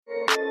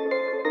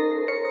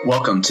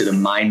Welcome to the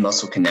Mind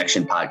Muscle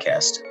Connection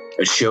podcast,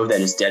 a show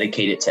that is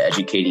dedicated to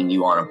educating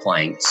you on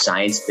applying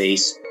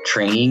science-based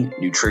training,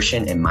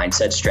 nutrition, and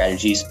mindset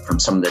strategies from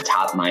some of the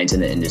top minds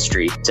in the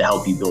industry to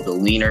help you build a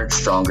leaner,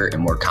 stronger,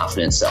 and more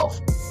confident self.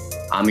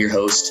 I'm your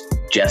host,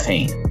 Jeff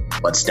Hain.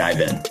 Let's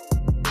dive in.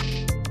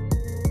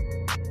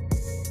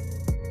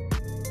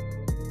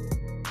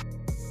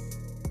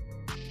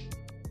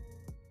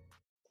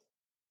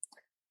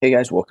 Hey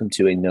guys, welcome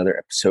to another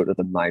episode of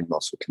the Mind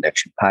Muscle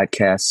Connection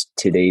podcast.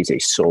 Today's a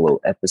solo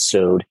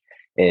episode,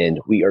 and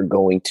we are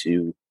going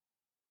to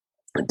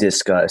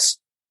discuss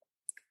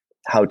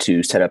how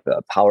to set up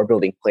a power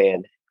building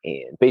plan.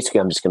 And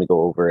basically, I'm just going to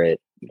go over it,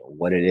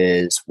 what it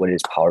is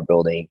power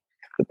building,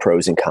 the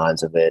pros and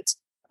cons of it,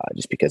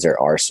 just because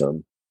there are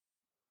some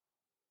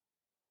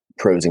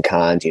pros and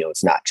cons.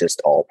 It's not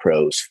just all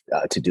pros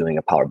to doing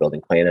a power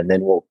building plan. And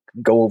then we'll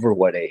go over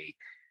what a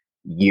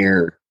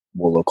year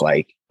will look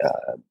like.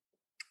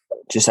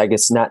 Just, I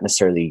guess, not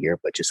necessarily a year,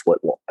 but just what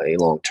a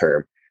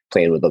long-term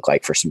plan would look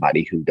like for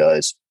somebody who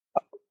does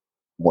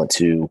want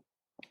to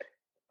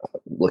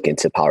look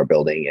into power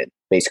building, and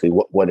basically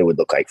what it would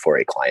look like for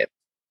a client.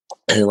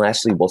 And then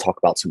lastly, we'll talk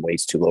about some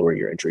ways to lower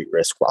your injury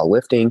risk while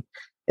lifting.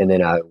 And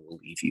then I will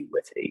leave you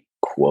with a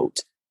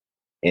quote.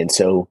 And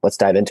so let's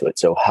dive into it.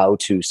 So how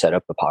to set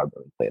up a power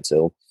building plan.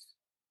 So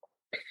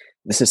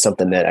this is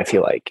something that I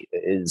feel like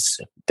is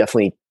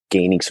definitely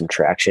gaining some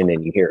traction,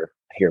 and you hear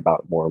about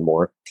it more and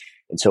more.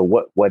 And so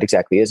what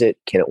exactly is it?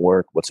 Can it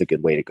work? What's a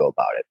good way to go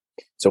about it?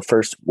 So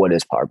first, what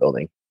is power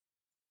building?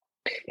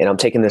 And I'm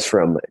taking this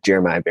from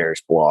Jeremiah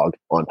Bear's blog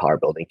on power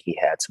building. He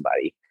had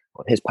somebody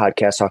on his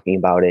podcast talking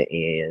about it.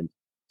 And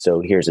so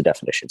here's a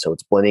definition. So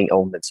it's blending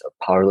elements of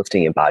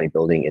powerlifting and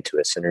bodybuilding into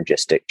a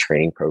synergistic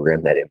training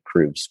program that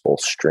improves both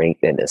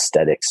strength and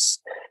aesthetics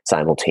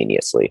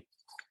simultaneously.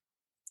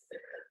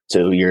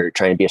 So you're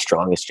trying to be as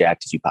strong, as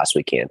jacked as you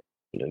possibly can.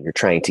 You're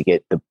trying to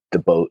get the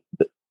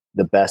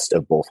best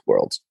of both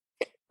worlds.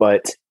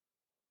 But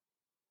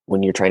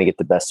when you're trying to get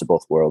the best of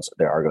both worlds,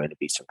 there are going to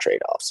be some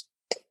trade-offs.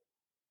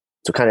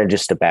 So kind of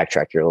just to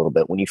backtrack here a little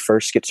bit, when you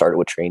first get started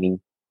with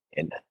training,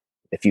 and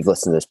if you've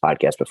listened to this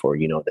podcast before,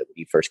 you know that when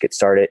you first get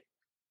started,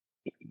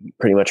 you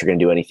pretty much are going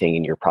to do anything,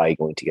 and you're probably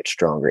going to get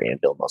stronger and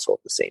build muscle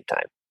at the same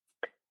time.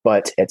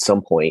 But at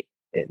some point,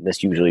 and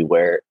this usually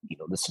where,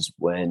 this is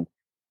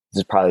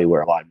probably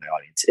where a lot of my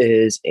audience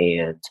is,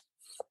 and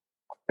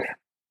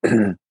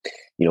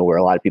where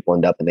a lot of people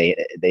end up, and they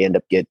end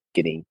up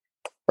getting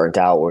burnt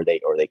out, or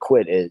they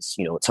quit, is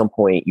at some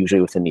point,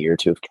 usually within a year or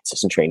two of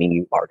consistent training,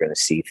 you are going to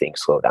see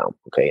things slow down.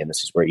 Okay, and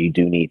this is where you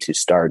do need to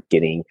start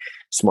getting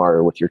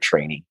smarter with your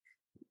training,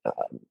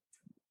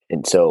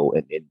 and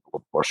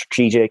more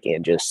strategic,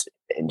 and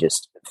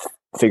just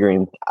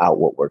figuring out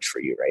what works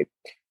for you, right?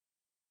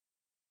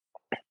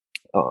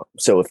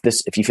 So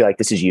if you feel like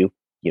this is you,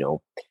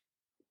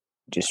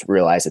 just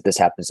realize that this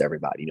happens to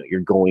everybody.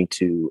 You're going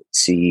to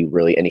see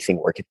really anything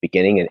work at the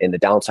beginning. And the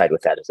downside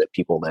with that is that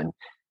people then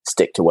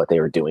stick to what they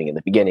were doing in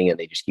the beginning, and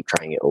they just keep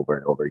trying it over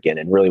and over again.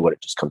 And really what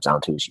it just comes down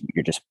to is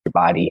your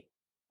body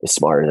is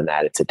smarter than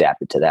that. It's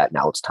adapted to that.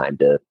 Now it's time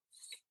to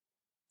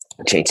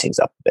change things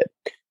up a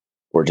bit,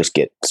 or just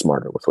get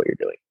smarter with what you're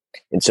doing.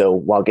 And so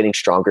while getting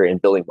stronger and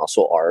building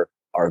muscle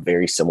are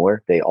very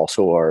similar, they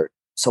also are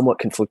somewhat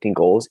conflicting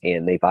goals,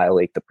 and they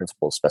violate the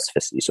principle of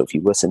specificity. So if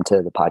you listen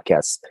to the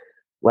podcast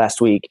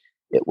last week,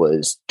 it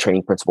was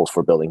training principles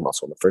for building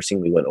muscle. And the first thing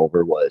we went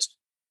over was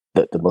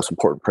that the most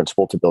important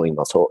principle to building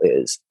muscle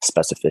is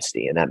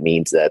specificity. And that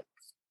means that,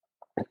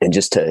 and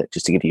just to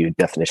give you a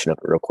definition of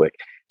it real quick,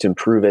 to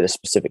improve at a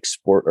specific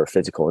sport or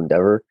physical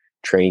endeavor,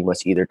 training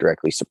must either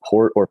directly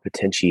support or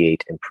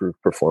potentiate improved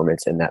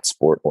performance in that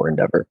sport or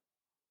endeavor.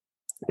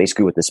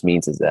 Basically what this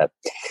means is that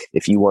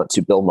if you want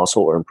to build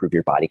muscle or improve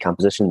your body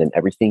composition, then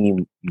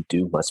everything you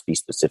do must be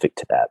specific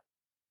to that.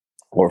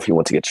 Or if you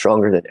want to get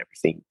stronger, then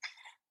everything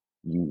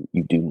you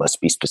do must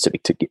be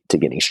specific to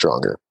getting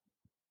stronger.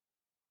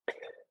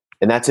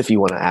 And that's if you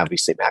want to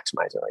obviously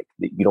maximize it. Like,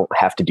 you don't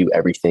have to do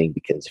everything,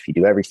 because if you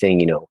do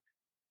everything,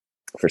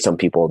 for some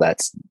people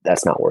that's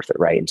not worth it,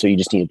 right? And so you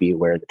just need to be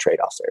aware of the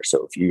trade-offs there.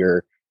 So if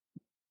you're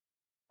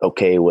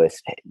okay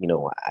with,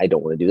 I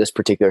don't want to do this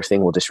particular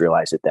thing, we'll just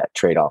realize that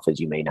trade-off is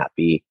you might not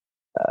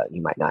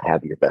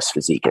have your best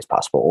physique as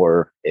possible.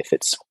 Or if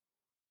it's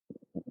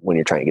when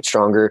you're trying to get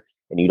stronger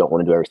and you don't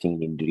want to do everything you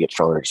need to do to get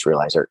stronger, just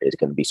realize there is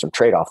going to be some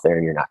trade-off there,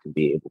 and you're not going to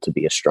be able to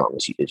be as strong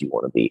as you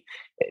want to be.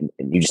 And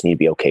you just need to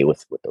be okay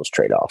with those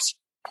trade-offs.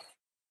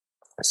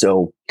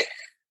 So,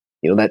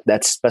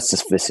 that's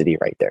specificity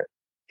right there.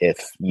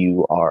 If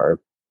you are,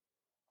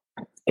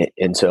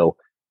 and so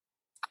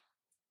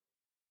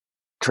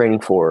training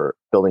for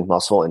building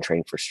muscle and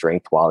training for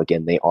strength, while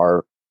again, they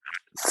are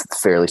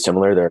fairly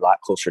similar, they're a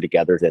lot closer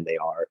together than they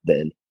are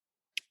than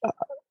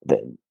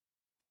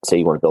say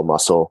you want to build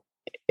muscle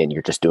and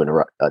you're just doing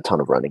a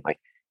ton of running. Like,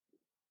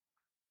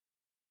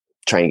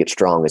 trying to get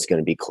strong is going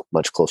to be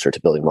much closer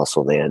to building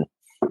muscle than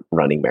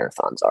running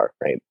marathons are,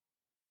 right?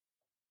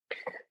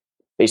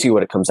 Basically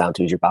what it comes down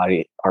to is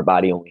our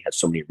body only has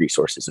so many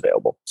resources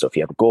available. So if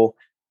you have a goal,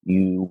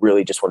 You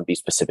really just want to be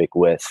specific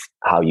with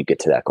how you get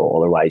to that goal.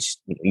 Otherwise,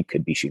 you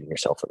could be shooting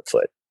yourself in the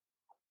foot.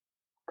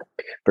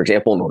 For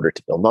example, in order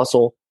to build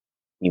muscle,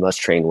 you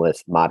must train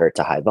with moderate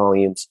to high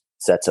volumes,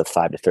 sets of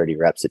 5 to 30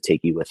 reps that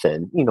take you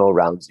within,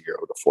 around 0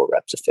 to 4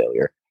 reps of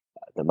failure,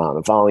 the amount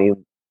of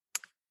volume.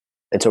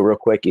 And so real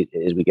quick,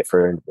 as we get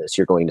further into this,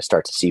 you're going to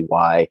start to see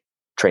why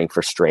training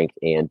for strength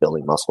and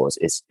building muscle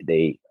is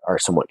they are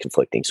somewhat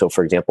conflicting. So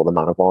for example, the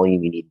amount of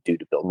volume you need to do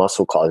to build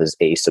muscle causes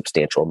a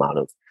substantial amount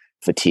of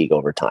fatigue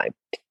over time.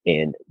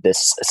 And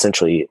this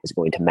essentially is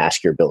going to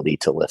mask your ability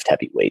to lift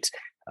heavy weights.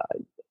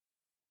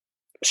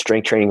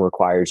 Strength training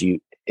requires you,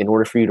 in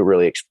order for you to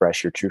really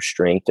express your true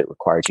strength, it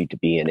requires you to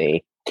be in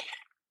a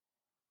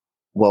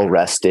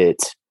well-rested,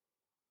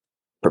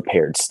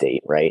 prepared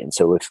state, right? And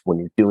so when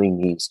you're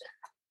doing these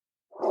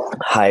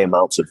high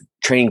amounts of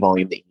training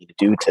volume that you need to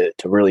do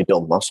to really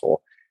build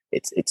muscle,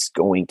 it's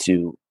going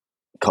to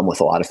come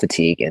with a lot of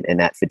fatigue, and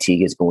that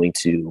fatigue is going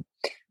to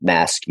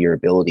mask your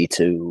ability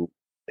to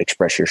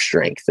express your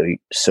strength.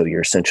 So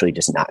you're essentially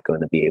just not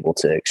going to be able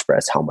to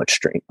express how much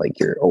strength, like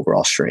your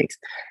overall strength,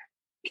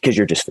 because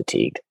you're just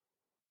fatigued.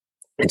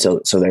 And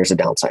so there's a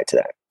downside to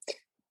that.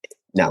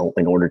 Now,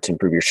 in order to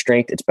improve your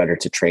strength, it's better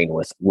to train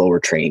with lower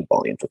training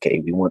volumes.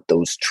 Okay, we want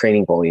those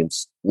training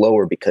volumes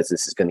lower because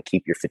this is going to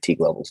keep your fatigue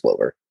levels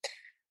lower.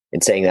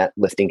 And saying that,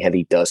 lifting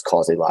heavy does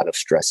cause a lot of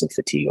stress and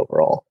fatigue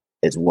overall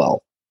as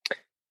well.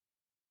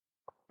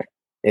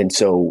 And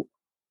so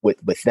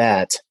with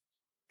that,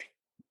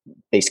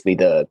 basically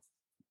the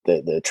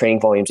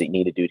training volumes that you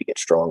need to do to get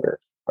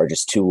stronger are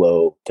just too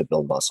low to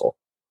build muscle.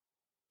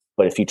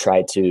 But if you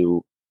try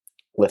to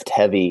lift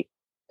heavy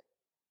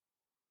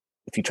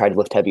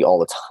all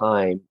the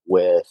time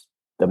with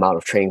the amount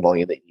of training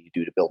volume that you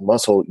do to build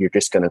muscle, you're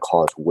just going to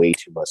cause way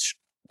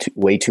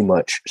too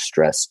much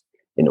stress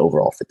and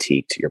overall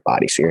fatigue to your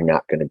body. So you're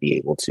not going to be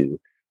able to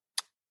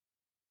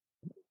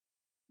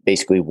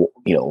basically, when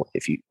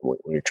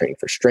you're training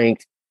for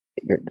strength,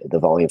 the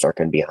volumes aren't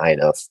going to be high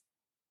enough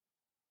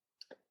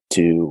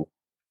to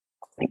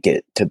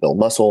build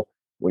muscle.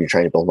 When you're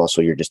trying to build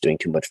muscle, you're just doing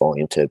too much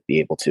volume to be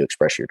able to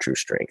express your true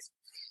strength.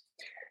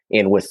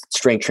 And with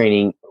strength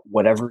training,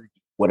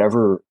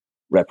 whatever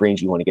rep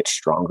range you want to get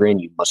stronger in,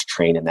 you must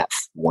train in that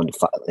 1 to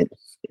 5.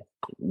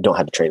 You don't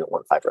have to train in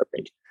 1 to 5 rep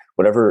range.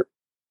 Whatever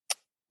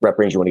rep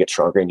range you want to get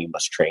stronger in, you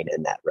must train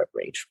in that rep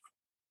range,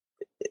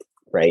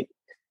 right?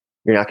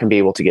 You're not going to be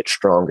able to get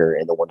stronger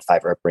in the 1 to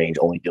 5 rep range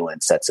only doing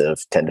sets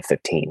of 10 to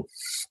 15.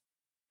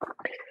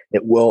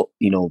 It will,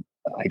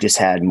 I just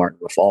had Martin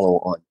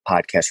Ruffalo on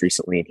podcast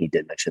recently, and he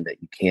did mention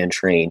that you can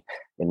train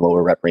in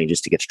lower rep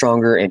ranges to get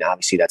stronger. And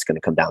obviously that's going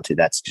to come down to,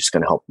 that's just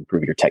going to help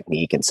improve your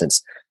technique. And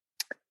since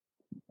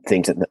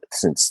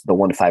the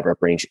 1 to 5 rep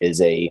range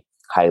is a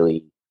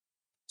highly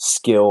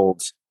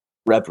skilled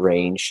rep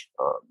range,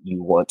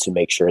 you want to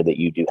make sure that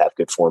you do have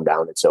good form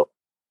down. And so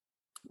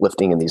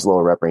lifting in these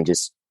lower rep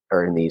ranges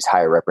or in these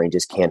higher rep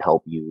ranges can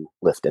help you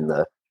lift in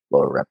the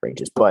lower rep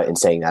ranges. But in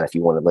saying that, if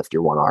you want to lift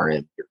your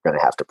 1RM, you're going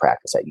to have to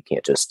practice that. You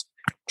can't just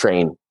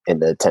train in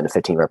the 10 to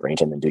 15 rep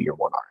range and then do your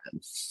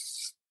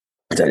 1RM.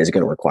 That is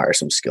going to require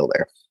some skill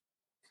there.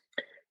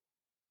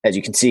 As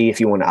you can see, if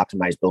you want to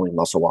optimize building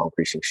muscle while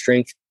increasing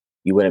strength,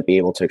 you wouldn't be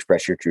able to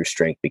express your true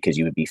strength because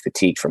you would be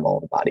fatigued from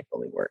all the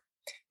bodybuilding work.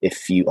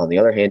 On the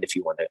other hand, if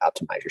you want to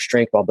optimize your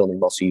strength while building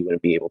muscle, you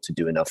wouldn't be able to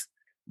do enough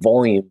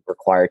volume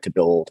required to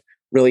build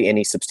really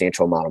any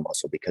substantial amount of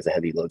muscle, because the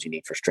heavy loads you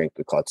need for strength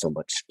would cause so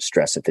much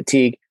stress and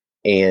fatigue.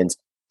 And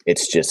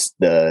it's just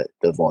the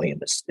volume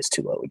is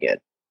too low again.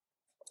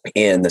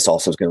 And this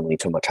also is going to lead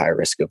to a much higher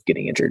risk of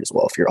getting injured as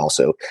well. If you're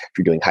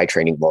doing high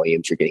training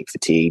volumes, you're getting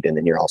fatigued, and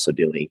then you're also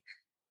doing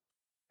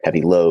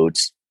heavy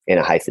loads in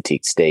a high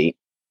fatigue state,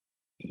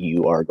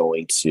 you are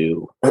going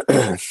to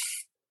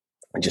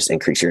just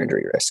increase your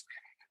injury risk.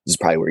 This is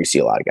probably where you see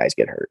a lot of guys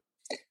get hurt.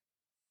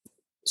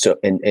 So,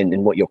 and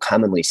what you'll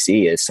commonly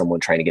see is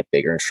someone trying to get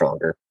bigger and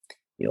stronger.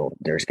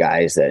 There's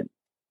guys that,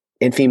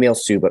 and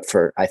females too, but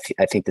I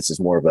think this is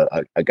more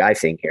of a guy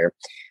thing here.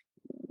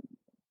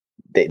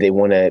 They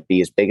want to be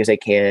as big as they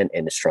can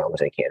and as strong as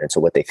they can. And so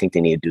what they think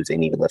they need to do is they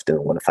need to lift in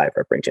the 1 to 5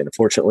 rep range. And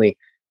unfortunately,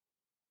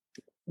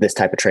 this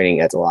type of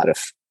training adds a lot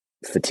of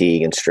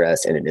fatigue and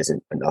stress, and it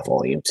isn't enough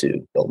volume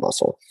to build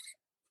muscle.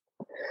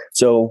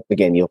 So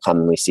again, you'll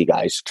commonly see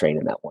guys train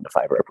in that 1 to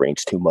 5 rep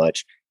range too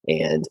much,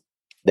 and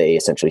they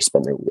essentially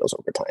spin their wheels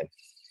over time.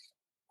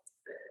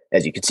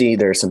 As you can see,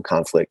 there's some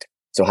conflict.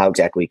 So how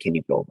exactly can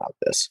you go about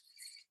this?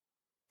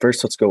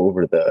 First, let's go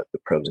over the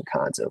pros and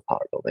cons of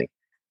powerbuilding.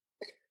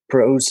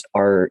 Pros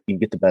are, you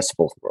get the best of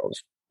both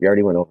worlds. We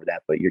already went over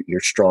that, but you're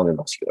strong and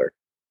muscular.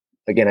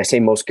 Again, I say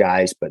most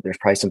guys, but there's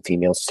probably some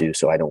females too,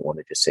 so I don't want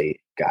to just say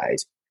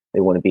guys. They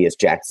want to be as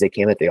jacked as they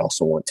can, but they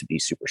also want to be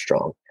super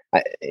strong.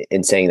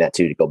 In saying that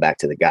too, to go back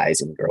to the guys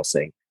and girls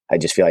thing, I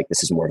just feel like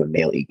this is more of a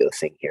male ego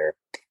thing here.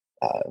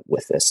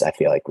 With this, I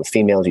feel like with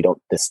females,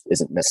 this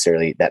isn't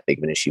necessarily that big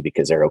of an issue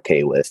because they're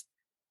okay with,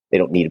 they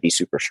don't need to be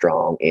super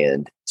strong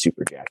and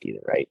super jacked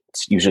either, right?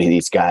 It's usually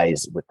these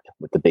guys with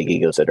the big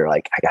egos that are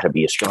like, I got to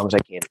be as strong as I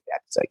can, as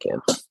jacked as I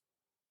can.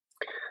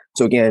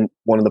 So again,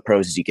 one of the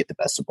pros is you get the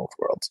best of both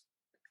worlds.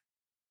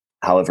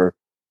 However,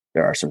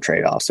 there are some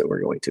trade-offs that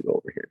we're going to go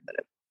over here in a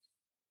minute.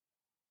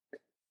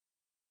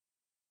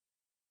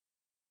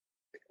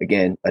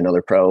 Again,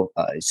 another pro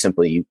is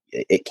simply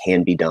it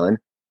can be done,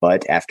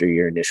 but after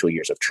your initial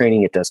years of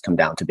training, it does come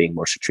down to being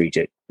more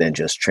strategic than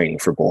just training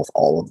for both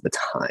all of the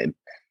time.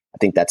 I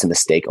think that's a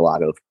mistake a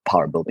lot of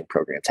power building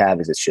programs have.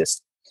 Is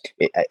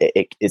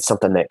it's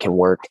something that can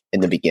work in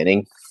the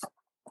beginning,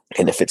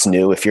 and if it's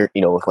new, if you're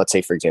let's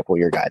say for example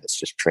you're a guy that's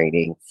just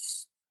training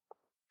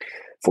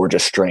for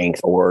just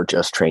strength or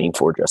just training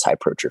for just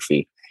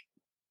hypertrophy,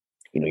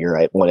 you're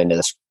at one end of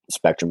the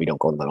spectrum. You don't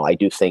go in the middle. I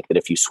do think that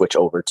if you switch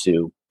over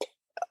to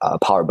a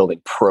power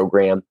building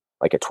program,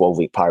 like a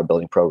 12-week power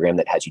building program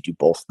that has you do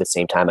both at the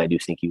same time, I do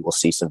think you will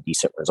see some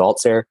decent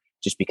results there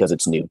just because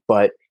it's new.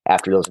 But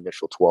after those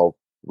initial 12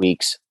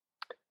 weeks,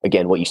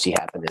 again, what you see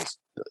happen is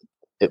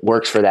it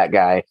works for that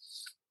guy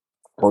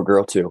or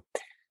girl too.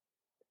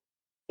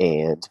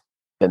 And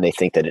then they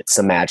think that it's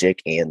some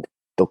magic and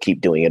they'll keep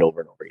doing it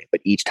over and over again.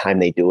 But each time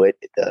they do it,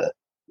 the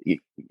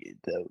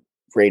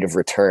rate of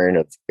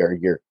return or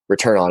your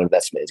return on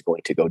investment is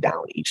going to go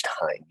down each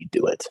time you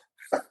do it.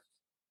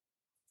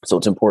 So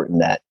it's important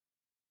that,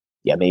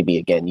 maybe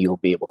again, you'll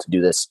be able to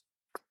do this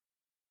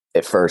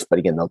at first, but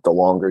again, the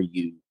longer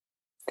you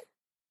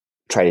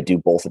try to do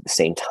both at the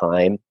same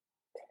time,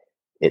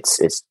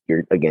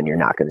 you're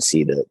not going to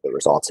see the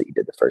results that you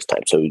did the first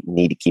time. So you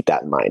need to keep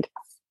that in mind.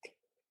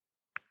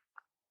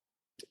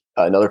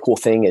 Another cool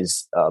thing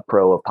is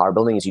pro of power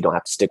building is you don't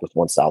have to stick with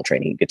one style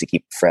training. You get to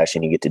keep it fresh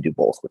and you get to do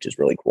both, which is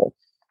really cool.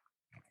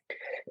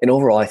 And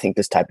overall, I think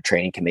this type of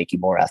training can make you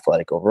more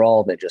athletic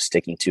overall than just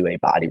sticking to a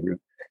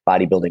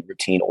bodybuilding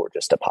routine or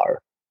just a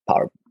power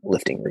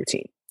lifting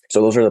routine.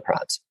 So those are the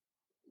pros.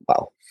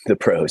 Wow, the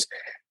pros.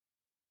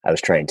 I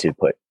was trying to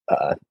put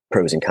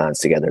pros and cons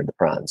together, the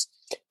pros.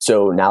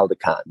 So now the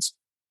cons.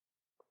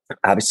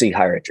 Obviously,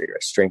 higher injury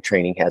risk. Strength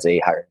training has a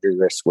higher injury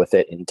risk with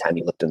it. Anytime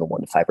you lift in the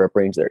 1 to 5 rep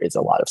range, there is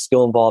a lot of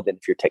skill involved. And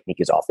if your technique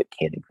is off, it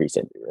can increase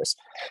injury risk.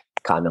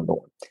 Con number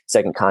one.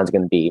 Second con is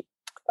going to be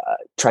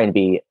trying to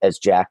be as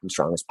jacked and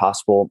strong as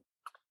possible.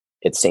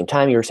 At the same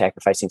time, you're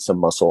sacrificing some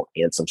muscle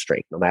and some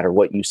strength. No matter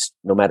what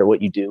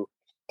you do,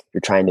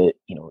 you're trying to,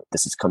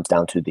 comes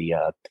down to the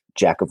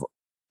jack of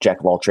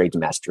all trades,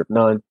 master of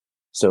none.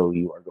 So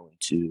you are going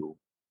to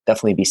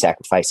definitely be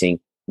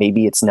sacrificing.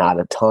 Maybe it's not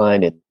a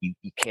ton and you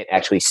can't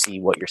actually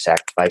see what you're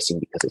sacrificing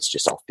because it's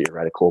just all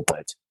theoretical,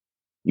 but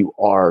you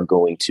are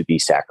going to be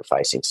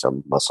sacrificing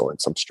some muscle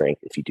and some strength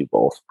if you do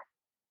both.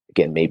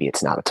 Again, maybe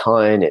it's not a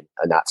ton and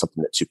not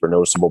something that's super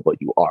noticeable, but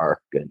you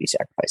are going to be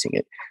sacrificing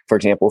it. For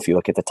example, if you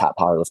look at the top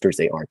powerlifters,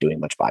 they aren't doing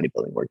much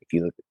bodybuilding work. If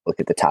you look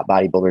at the top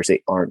bodybuilders,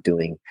 they aren't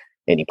doing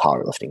any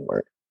powerlifting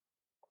work.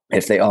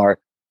 If they are,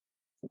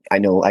 I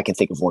know I can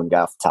think of one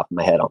guy off the top of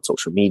my head on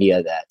social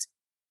media that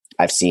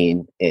I've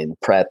seen in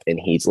prep, and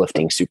he's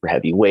lifting super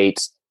heavy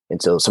weights.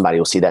 And so somebody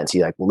will see that and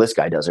see like, well, this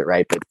guy does it,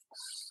 right? But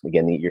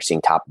again, you're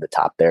seeing top of the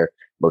top there.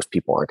 Most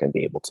people aren't going to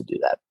be able to do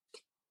that.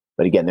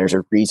 But again, there's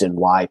a reason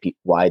why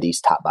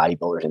these top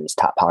bodybuilders and these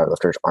top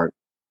powerlifters aren't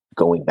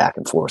going back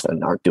and forth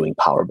and aren't doing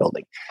power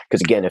building.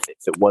 Because again, if it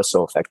was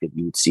so effective,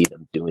 you would see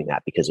them doing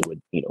that because it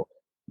would,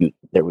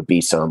 there would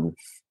be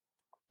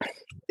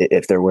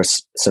if there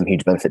was some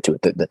huge benefit to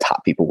it, the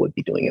top people would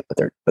be doing it,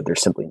 but they're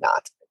simply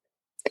not.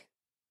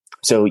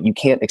 So you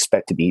can't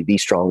expect to be the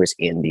strongest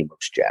and the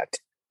most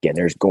jacked. Again,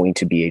 there's going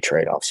to be a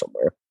trade-off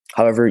somewhere.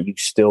 However, you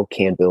still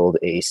can build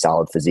a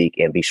solid physique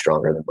and be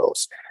stronger than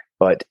most.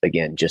 But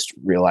again, just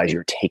realize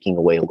you're taking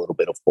away a little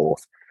bit of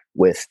both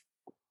with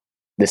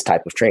this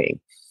type of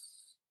training.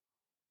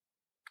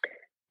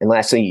 And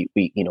lastly,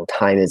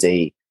 time is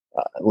a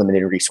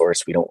limited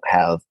resource. We don't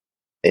have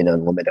an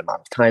unlimited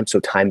amount of time. So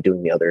time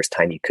doing the other is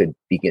time you could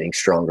be getting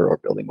stronger or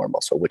building more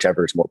muscle,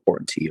 whichever is more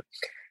important to you.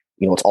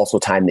 It's also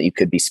time that you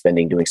could be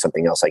spending doing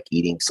something else like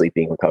eating,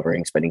 sleeping,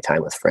 recovering, spending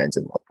time with friends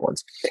and loved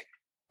ones.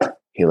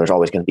 There's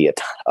always going to be a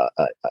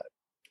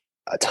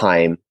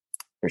time.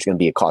 There's going to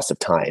be a cost of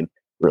time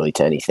really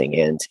to anything.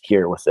 And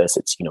here with this,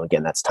 it's,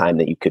 again, that's time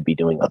that you could be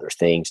doing other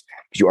things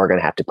because you are going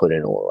to have to put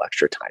in a little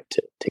extra time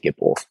to get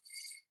both.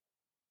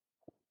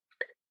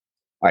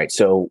 All right.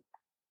 So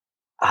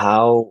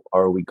how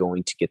are we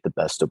going to get the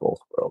best of both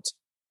worlds?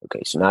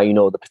 Okay. So now you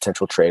know the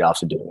potential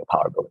trade-offs of doing a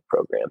power building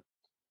program.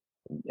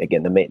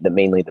 Again,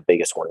 mainly the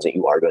biggest one is that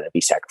you are going to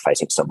be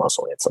sacrificing some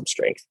muscle and some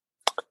strength.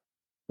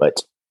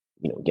 But,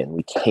 again,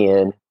 we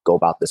can go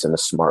about this in a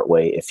smart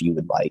way if you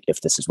would like,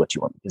 if this is what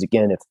you want. Because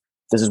again, if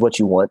this is what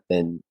you want,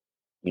 then,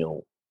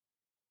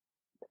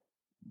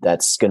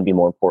 that's going to be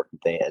more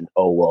important than,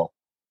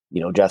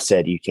 Jeff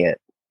said you can't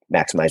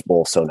maximize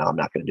both, so now I'm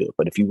not going to do it.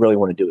 But if you really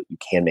want to do it, you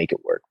can make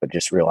it work. But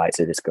just realize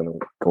that it's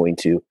going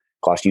to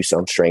cost you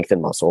some strength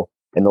and muscle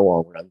in the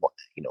long run.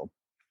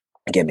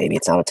 Again, maybe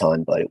it's not a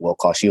ton, but it will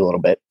cost you a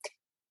little bit.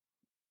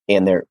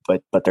 And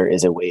but there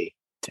is a way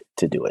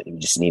to do it. You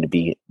just need to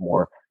be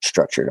more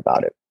structured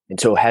about it. And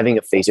so having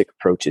a phasic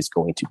approach is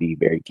going to be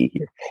very key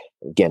here.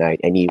 Again, I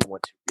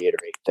want to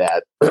reiterate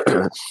that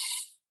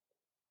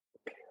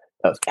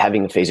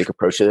having a phasic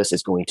approach to this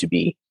is going to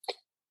be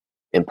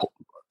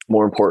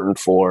more important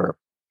for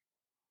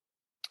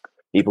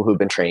people who've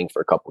been training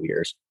for a couple of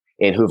years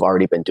and who've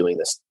already been doing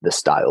this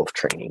style of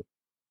training.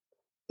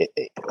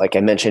 Like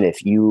I mentioned,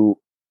 if you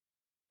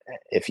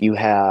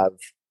have,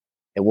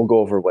 and we'll go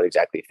over what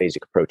exactly a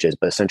phasic approach is,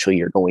 but essentially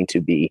you're going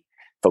to be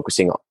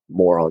focusing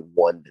more on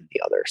one than the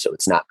other. So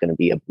it's not going to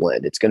be a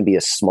blend. It's going to be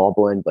a small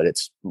blend, but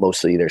it's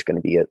mostly there's going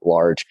to be a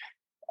large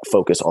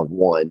focus on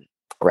one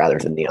rather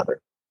than the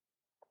other.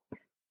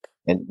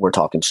 And we're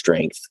talking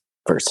strength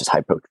versus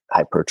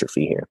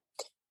hypertrophy here.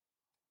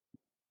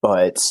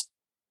 But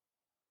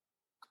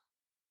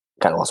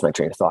kind of lost my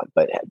train of thought.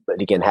 But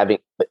again,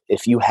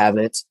 if you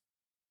haven't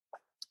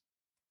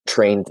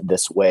trained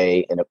this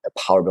way in a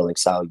power building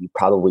style, you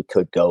probably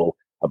could go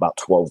about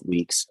 12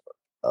 weeks,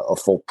 a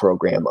full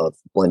program of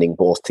blending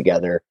both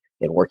together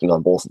and working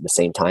on both at the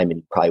same time, and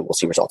you probably will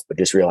see results. But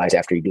just realize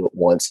after you do it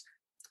once,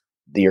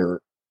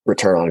 your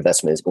return on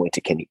investment is going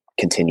to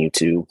continue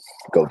to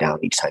go down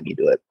each time you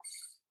do it.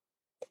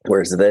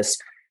 Whereas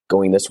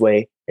going this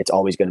way, it's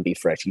always going to be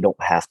fresh. You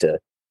don't have to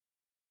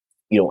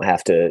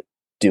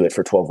do it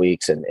for 12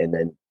 weeks and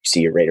then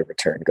see your rate of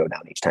return go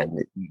down each time.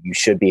 You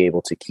should be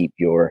able to keep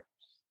your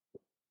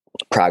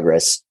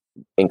progress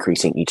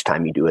increasing each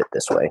time you do it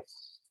this way.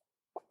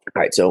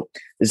 All right, so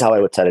this is how I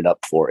would set it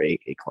up for a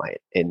client.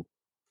 And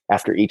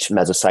after each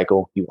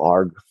mesocycle, you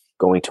are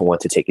going to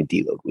want to take a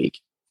deload week.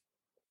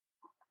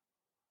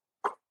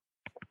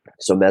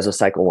 So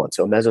mesocycle 1.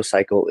 So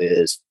mesocycle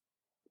is,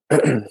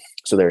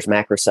 so there's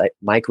microcycles,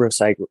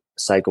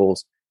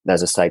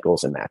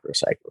 mesocycles, and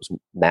macrocycles.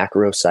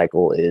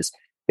 Macrocycle is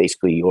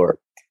basically your,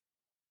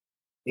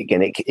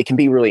 again, it can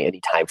be really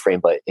any time frame,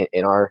 but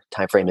in our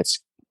time frame, it's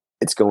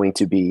going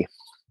to be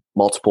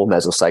multiple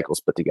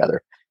mesocycles put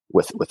together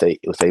with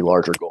a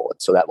larger goal.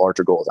 And so that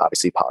larger goal is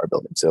obviously power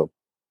building. So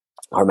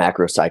our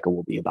macro cycle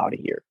will be about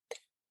a year.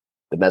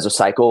 The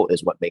mesocycle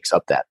is what makes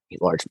up that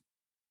large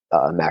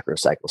macro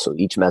cycle. So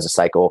each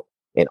mesocycle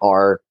in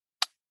our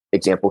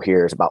example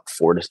here is about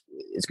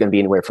it's going to be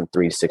anywhere from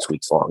 3 to 6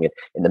 weeks long.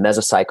 And the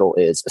mesocycle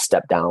is a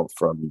step down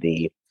from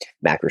the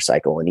macro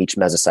cycle. And each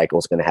mesocycle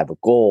is going to have a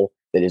goal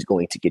that is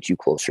going to get you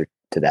closer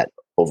to that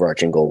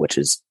overarching goal, which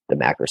is the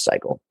macro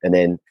cycle. And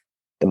then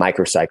the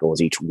microcycle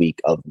is each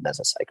week of the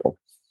mesocycle.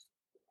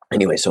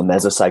 Anyway, so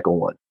mesocycle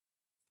 1,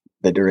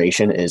 the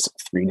duration is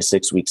 3 to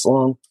 6 weeks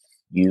long.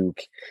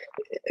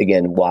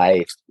 Again,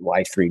 why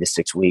 3 to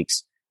 6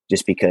 weeks?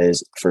 Just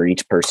because for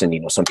each person,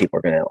 some people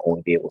are going to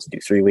only be able to do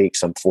 3 weeks,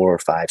 some 4,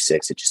 5,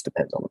 6. It just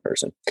depends on the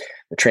person.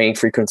 The training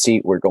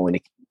frequency, we're going to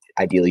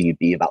ideally you'd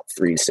be about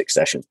 3 to 6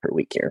 sessions per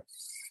week here.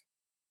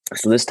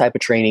 So this type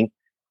of training,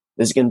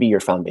 this is going to be your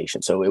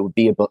foundation. So it would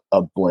be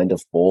a blend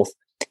of both.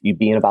 You'd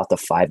be in about the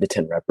 5 to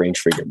 10 rep range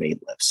for your main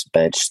lifts,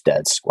 bench,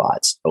 dead,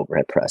 squats,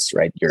 overhead press,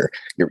 right? Your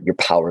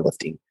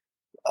powerlifting,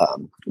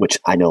 which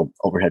I know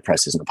overhead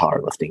press isn't a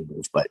powerlifting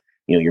move, but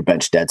your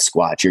bench, dead,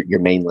 squats, your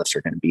main lifts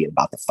are going to be in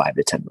about the 5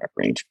 to 10 rep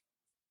range.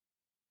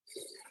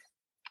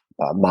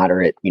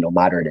 Moderate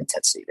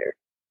intensity there.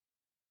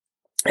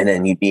 And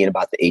then you'd be in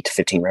about the 8 to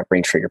 15 rep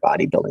range for your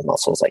bodybuilding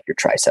muscles, like your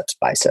triceps,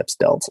 biceps,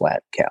 delts,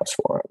 lat, calves,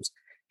 forearms.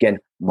 Again,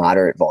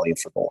 moderate volume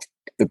for both.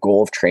 The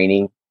goal of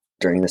training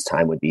during this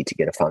time would be to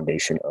get a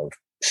foundation of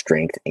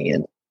strength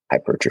and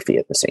hypertrophy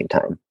at the same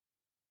time.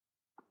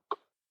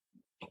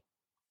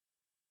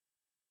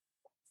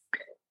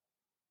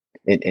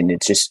 And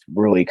it just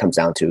really comes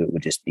down to, it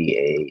would just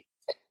be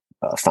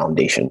a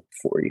foundation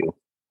for you.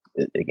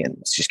 Again,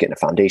 it's just getting a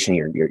foundation.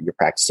 You're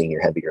practicing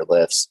your heavier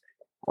lifts.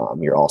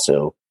 You're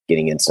also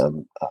getting in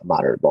some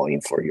moderate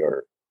volume for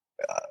your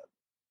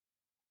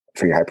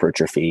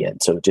hypertrophy.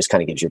 And so it just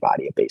kind of gives your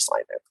body a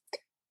baseline there.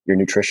 Your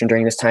nutrition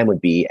during this time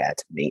would be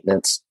at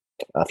maintenance.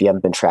 If you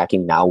haven't been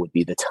tracking, now would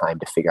be the time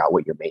to figure out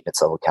what your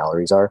maintenance level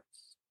calories are.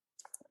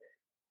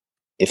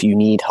 If you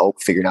need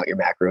help figuring out your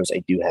macros,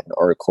 I do have an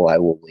article I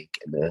will link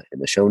in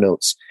the show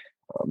notes.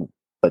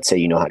 But say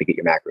you know how to get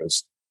your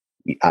macros,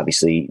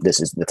 obviously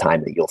this is the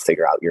time that you'll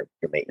figure out your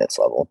maintenance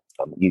level.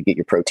 You get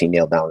your protein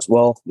nailed down as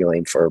well. You'll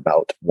aim for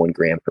about 1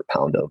 gram per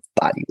pound of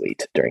body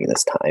weight during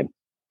this time.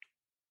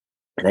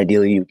 And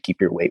ideally, you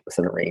keep your weight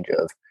within a range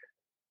of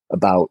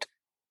about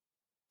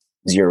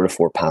 0 to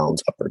 4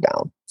 pounds up or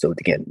down. So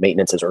again,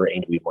 maintenance is a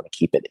range. We want to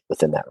keep it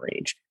within that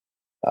range.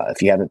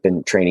 If you haven't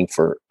been training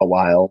for a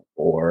while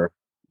or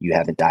you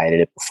haven't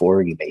dieted it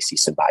before, you may see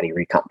some body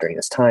recomp during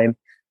this time.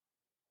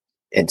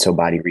 And so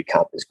body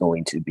recomp is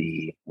going to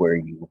be where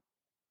you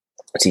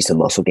see some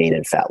muscle gain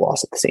and fat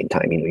loss at the same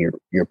time.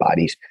 Your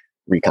body's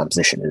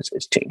recomposition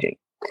is changing.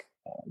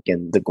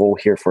 Again, the goal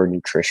here for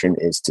nutrition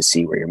is to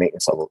see where your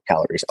maintenance level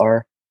calories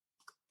are.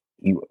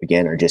 You,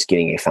 again, are just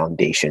getting a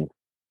foundation,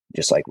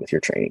 just like with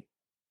your training.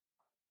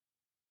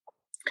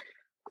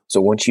 So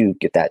once you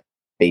get that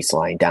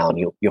baseline down,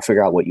 you'll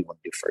figure out what you want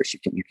to do first.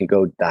 You can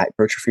go the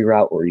hypertrophy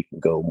route, or you can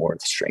go more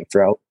the strength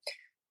route.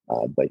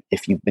 But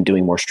if you've been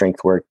doing more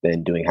strength work,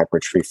 then doing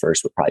hypertrophy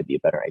first would probably be a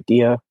better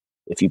idea.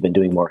 If you've been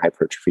doing more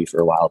hypertrophy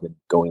for a while, then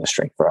going the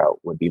strength route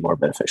would be more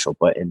beneficial.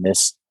 But in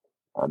this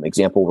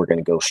Example, we're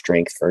going to go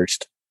strength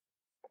first.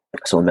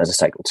 So in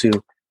mesocycle 2,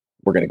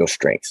 we're going to go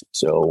strength.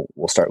 So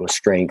we'll start with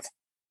strength.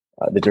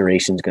 The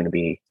duration is going to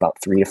be about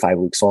 3 to 5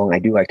 weeks long. I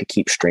do like to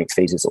keep strength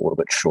phases a little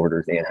bit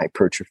shorter than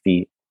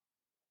hypertrophy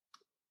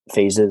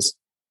phases.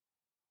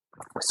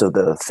 So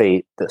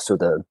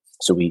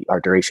our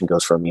duration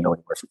goes from anywhere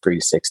from 3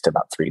 to 6 to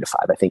about 3 to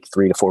 5. I think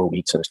 3 to 4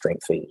 weeks in a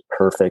strength phase is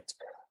perfect.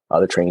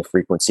 The training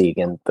frequency,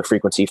 again, the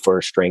frequency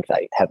for strength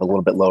I have a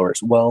little bit lower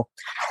as well.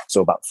 So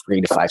about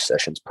 3 to 5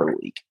 sessions per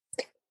week.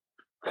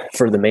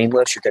 For the main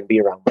lifts, you're going to be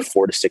around the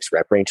 4 to 6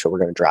 rep range. So we're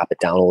going to drop it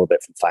down a little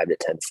bit from 5 to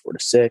 10 to 4 to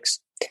 6.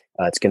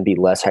 It's going to be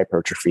less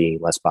hypertrophy,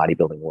 less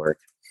bodybuilding work.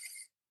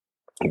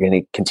 You're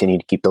going to continue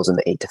to keep those in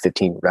the 8 to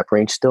 15 rep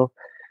range still,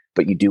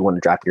 but you do want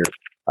to drop your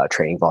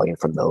training volume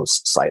from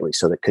those slightly.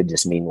 So that could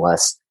just mean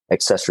less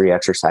accessory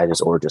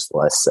exercises or just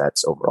less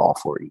sets overall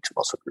for each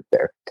muscle group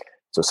there.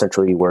 So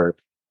essentially, we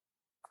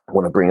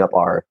want to bring up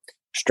our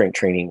strength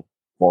training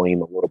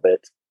volume a little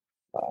bit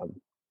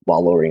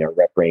while lowering our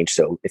rep range.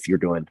 So if you're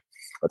doing,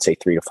 let's say,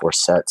 3 to 4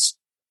 sets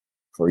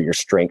for your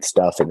strength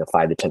stuff in the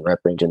 5 to 10 rep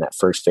range in that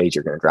first phase,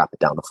 you're going to drop it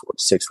down to 4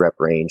 to 6 rep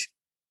range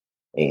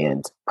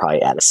and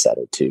probably add a set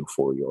or 2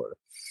 for your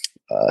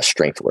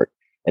strength work.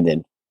 And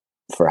then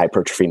for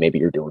hypertrophy, maybe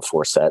you're doing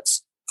 4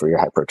 sets. For your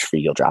hypertrophy,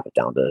 you'll drop it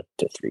down to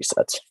 3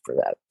 sets for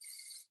that.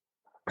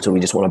 So we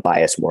just want to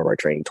bias more of our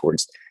training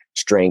towards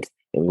strength,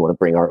 and we want to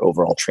bring our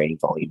overall training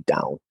volume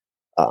down.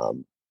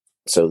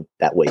 So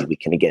that way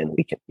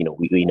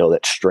we know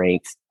that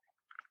strength,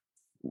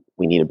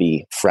 we need to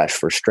be fresh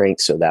for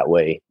strength. So that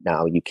way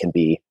now you can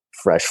be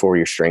fresh for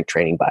your strength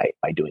training by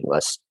doing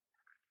less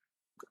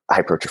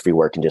hypertrophy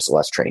work and just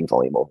less training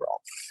volume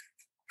overall.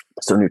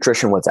 So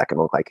nutrition, what's that going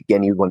to look like?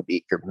 Again, you want to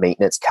beat your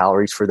maintenance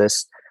calories for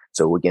this.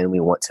 So again, we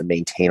want to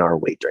maintain our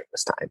weight during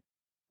this time.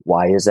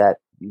 Why is that?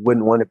 You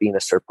wouldn't want to be in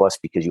a surplus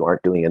because you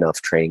aren't doing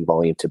enough training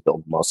volume to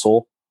build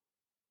muscle,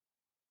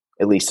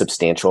 at least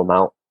substantial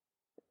amount.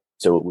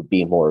 So it would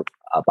be more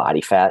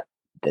body fat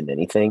than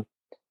anything.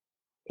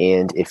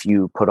 And if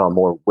you put on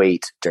more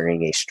weight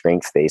during a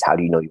strength phase, how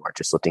do you know you aren't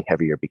just lifting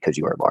heavier because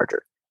you are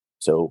larger?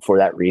 So for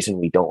that reason,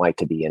 we don't like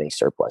to be in a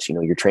surplus.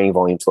 Your training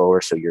volume's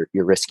lower, so you're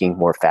risking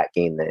more fat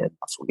gain than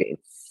muscle gain.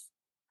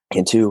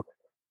 And 2,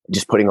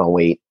 just putting on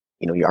weight,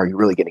 are you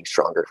really getting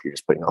stronger if you're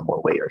just putting on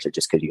more weight, or is it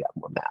just because you have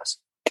more mass?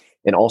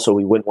 And also,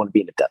 we wouldn't want to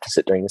be in a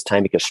deficit during this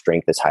time because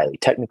strength is highly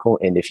technical.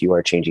 And if you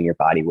are changing your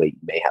body weight,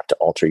 you may have to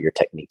alter your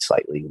technique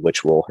slightly,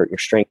 which will hurt your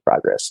strength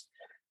progress.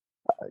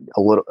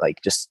 A little,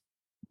 like just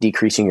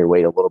decreasing your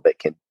weight a little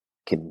bit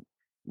can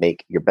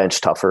make your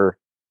bench tougher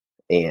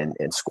and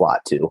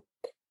squat too.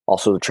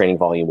 Also, the training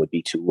volume would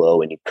be too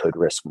low and you could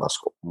risk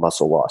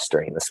muscle loss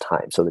during this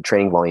time. So the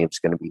training volume is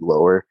going to be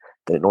lower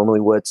than it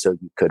normally would. So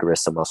you could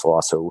risk some muscle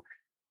loss. So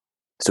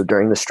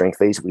during the strength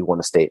phase, we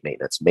want to stay at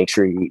maintenance. Make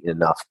sure you eat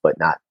enough, but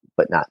not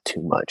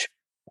too much.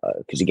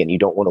 Because again, you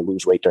don't want to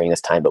lose weight during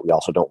this time, but we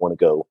also don't want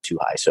to go too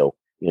high. So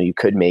you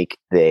could make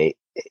a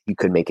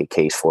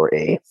case for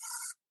a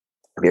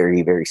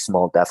very, very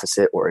small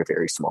deficit or a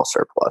very small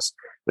surplus.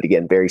 But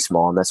again, very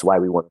small, and that's why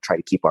we want to try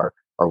to keep our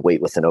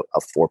weight within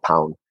a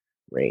 4-pound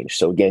range.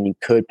 So again, you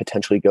could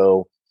potentially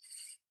go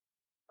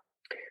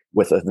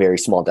with a very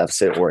small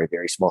deficit or a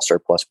very small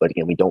surplus, but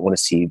again, we don't want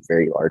to see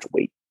very large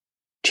weight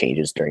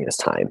changes during this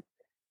time.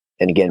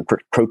 And again,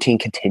 protein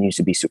continues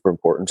to be super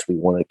important. So we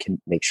want to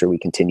make sure we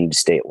continue to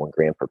stay at 1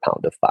 gram per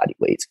pound of body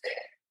weight.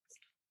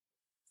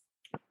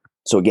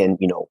 So again,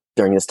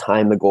 during this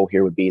time, the goal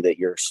here would be that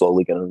you're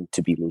slowly going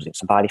to be losing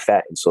some body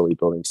fat and slowly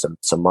building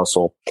some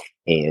muscle,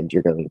 and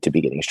you're going to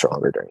be getting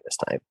stronger during this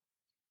time.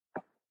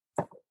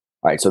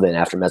 All right. So then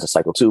after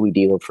mesocycle 2, we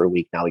deload for a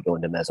week. Now we go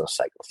into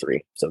mesocycle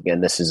 3. So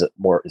again, this is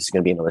going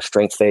to be another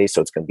strength phase.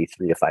 So it's going to be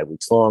 3 to 5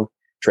 weeks long.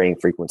 Training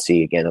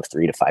frequency, again, of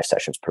 3 to 5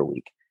 sessions per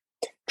week.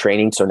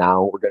 Training. So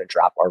now we're going to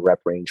drop our rep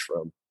range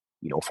from,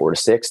 4 to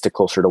 6 to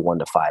closer to 1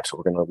 to 5. So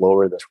we're going to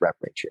lower this rep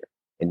range here.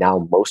 And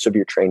now most of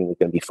your training is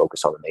going to be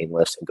focused on the main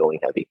lifts and going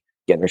heavy.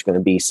 Again, there's going to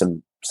be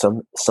some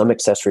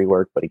accessory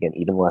work, but again,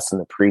 even less than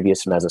the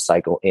previous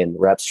mesocycle, and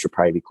reps should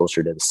probably be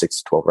closer to the 6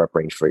 to 12 rep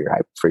range for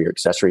your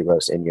accessory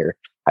lifts and your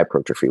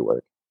hypertrophy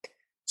work.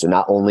 So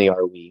not only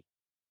are we,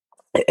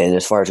 and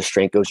as far as the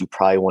strength goes, you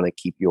probably want to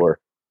keep your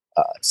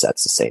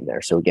sets the same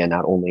there. So again,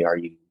 not only are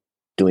you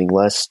doing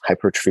less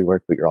hypertrophy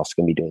work, but you're also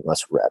going to be doing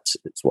less reps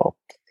as well.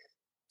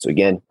 So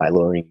again, by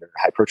lowering your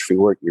hypertrophy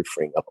work, you're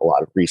freeing up a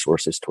lot of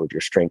resources towards your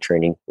strength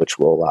training, which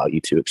will allow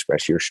you to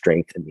express your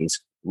strength in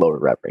these lower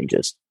rep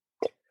ranges.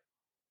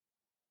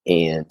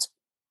 And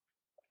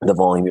the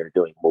volume you're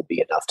doing will be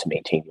enough to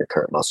maintain your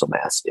current muscle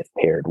mass if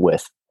paired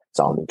with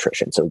solid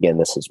nutrition. So again,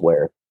 this is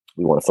where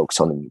we want to focus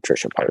on the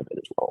nutrition part of it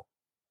as well.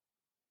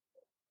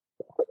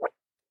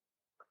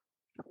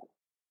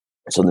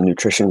 So the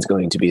nutrition is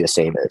going to be the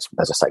same as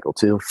mesocycle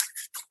 2.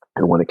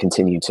 You want to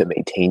continue to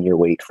maintain your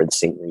weight for the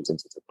same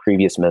reasons as the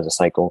previous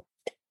mesocycle.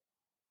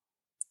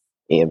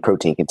 And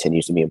protein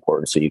continues to be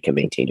important so you can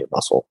maintain your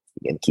muscle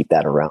and keep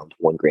that around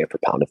 1 gram per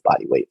pound of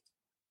body weight.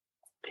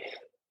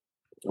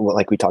 Well,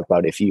 like we talked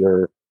about, if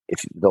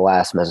the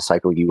last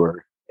mesocycle you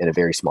were in a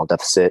very small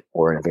deficit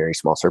or in a very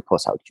small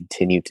surplus, I would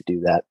continue to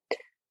do that.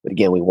 But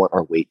again, we want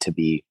our weight to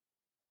be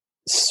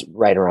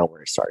right around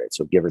where it started.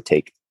 So give or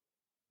take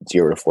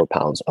 0 to 4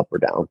 pounds up or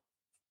down.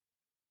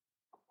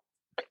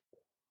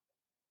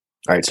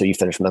 All right, so you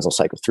finish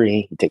mesocycle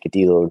 3, you take a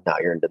deload, now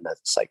you're into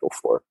mesocycle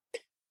 4.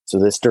 So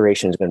this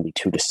duration is going to be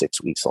 2 to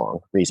 6 weeks long.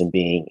 Reason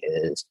being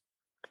is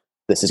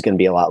this is going to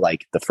be a lot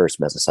like the first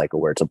mesocycle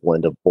where it's a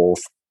blend of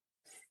both.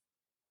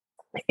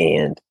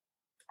 And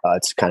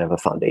it's kind of a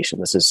foundation.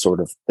 This is sort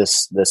of,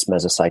 this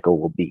mesocycle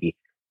will be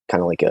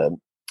kind of like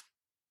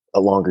a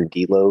longer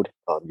deload.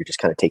 You're just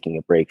kind of taking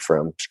a break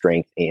from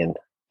strength and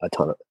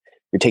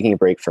you're taking a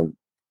break from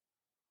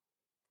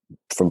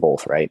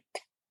both, right?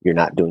 You're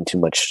not doing too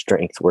much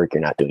strength work. You're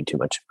not doing too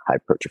much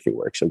hypertrophy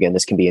work. So again,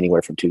 this can be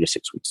anywhere from 2 to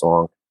 6 weeks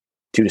long.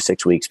 2 to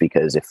 6 weeks,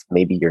 because if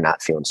maybe you're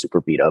not feeling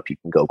super beat up, you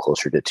can go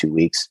closer to 2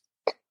 weeks.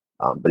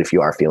 But if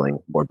you are feeling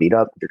more beat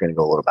up, you're going to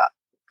go a little bit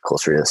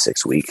closer to the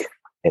 6 week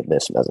in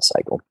this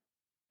mesocycle.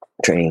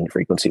 Training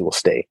frequency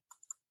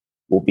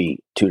will be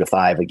 2 to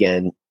 5.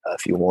 Again,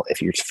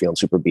 if you're feeling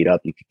super beat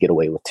up, you could get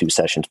away with 2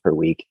 sessions per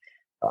week.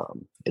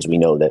 As we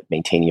know that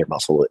maintaining your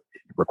muscle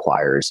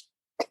requires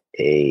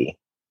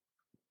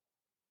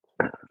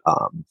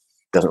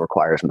doesn't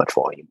require as much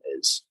volume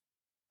as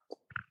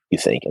you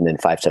think. And then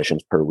 5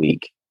 sessions per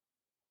week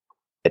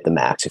at the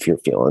max if you're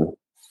feeling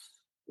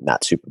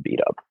not super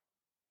beat up.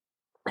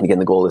 And again,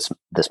 the goal of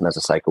this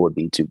mesocycle would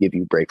be to give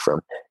you a break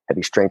from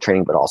heavy strength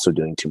training, but also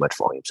doing too much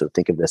volume. So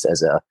think of this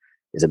as a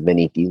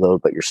mini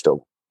deload, but you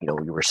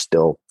were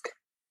still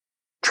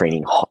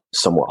training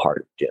somewhat hard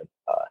at the gym.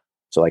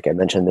 So like I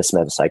mentioned, this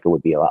mesocycle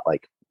would be a lot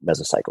like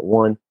mesocycle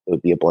 1. It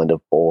would be a blend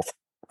of both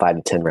 5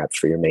 to 10 reps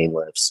for your main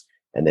lifts,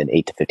 and then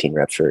 8 to 15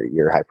 reps for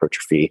your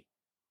hypertrophy.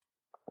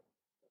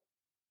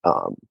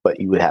 But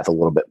you would have a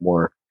little bit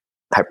more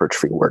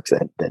hypertrophy work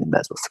than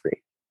meso 3.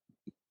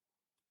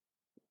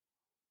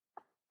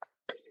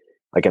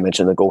 Like I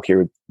mentioned, the goal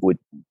here would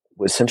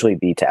essentially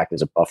be to act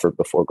as a buffer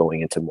before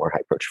going into more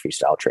hypertrophy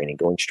style training.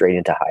 Going straight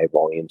into high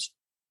volumes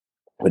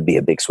would be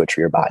a big switch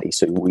for your body.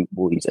 So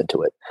we'll ease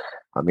into it.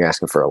 You're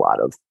asking for a lot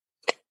of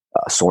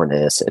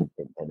soreness and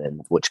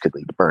then which could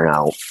lead to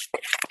burnout.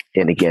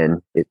 And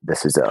again,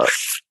 this is a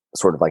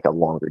sort of like a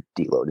longer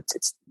deload.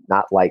 It's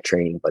not light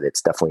training, but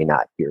it's definitely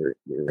not your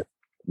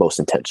most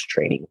intense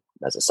training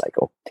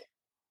mesocycle.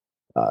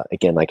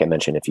 Again, like I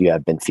mentioned, if you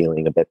have been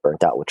feeling a bit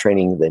burnt out with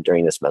training, then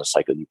during this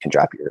mesocycle, you can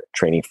drop your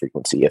training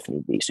frequency if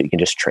need be. So you can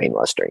just train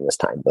less during this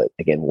time, but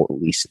again, we'll at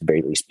the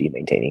very least be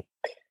maintaining.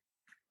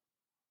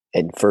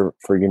 And for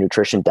your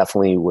nutrition,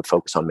 definitely would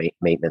focus on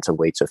maintenance of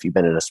weight. So if you've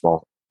been in a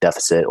small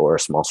deficit or a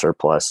small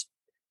surplus,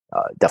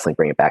 definitely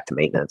bring it back to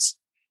maintenance.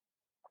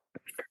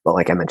 But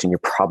like I mentioned, you're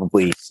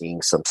probably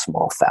seeing some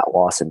small fat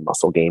loss and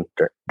muscle gain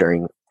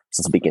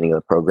since the beginning of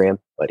the program.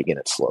 But again,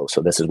 it's slow.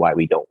 So this is why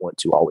we don't want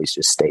to always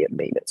just stay at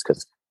maintenance,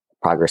 because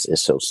progress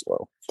is so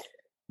slow.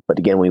 But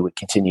again, we would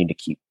continue to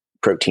keep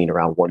protein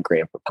around 1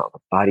 gram per pound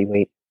of body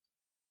weight.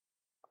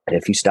 And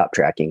if you stop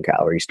tracking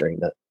calories during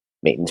the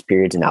maintenance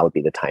periods, now would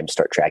be the time to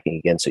start tracking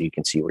again, so you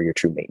can see where your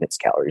true maintenance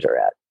calories are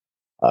at.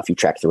 If you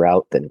track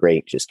throughout, then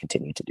great, just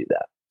continue to do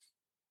that.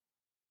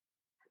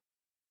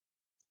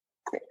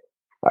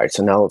 All right,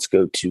 so now let's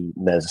go to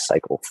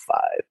mesocycle 5.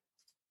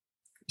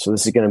 So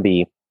this is going to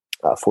be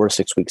 4 to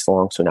 6 weeks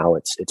long. So now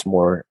it's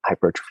more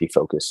hypertrophy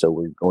focused. So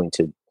we're going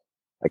to,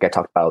 like I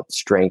talked about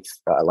strength,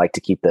 I like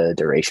to keep the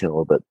duration a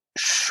little bit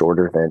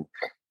shorter than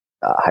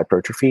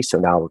hypertrophy. So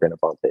now we're going to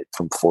bump it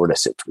from 4 to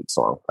 6 weeks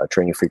long.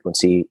 Training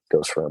frequency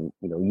goes from,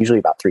 usually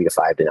about 3 to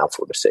 5 to now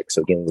 4 to 6.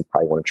 So again, we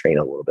probably want to train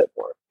a little bit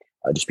more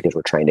just because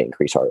we're trying to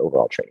increase our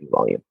overall training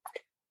volume.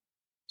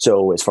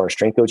 So as far as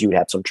strength goes, you would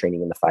have some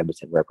training in the 5 to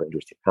 10 rep range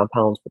with your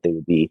compounds, but they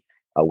would be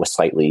with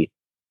slightly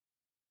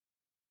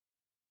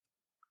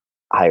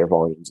higher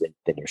volumes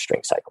than your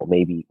strength cycle,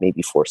 maybe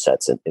 4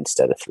 sets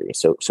instead of 3.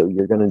 So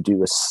you're going to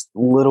do a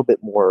little bit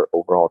more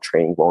overall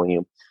training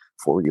volume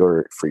for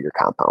your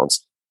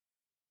compounds.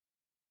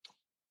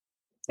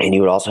 And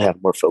you would also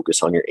have more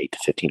focus on your 8 to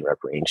 15 rep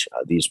range.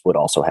 These would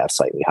also have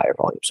slightly higher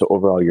volume. So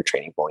overall, your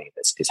training volume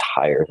is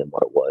higher than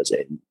what it was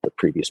in the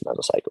previous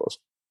mesocycles.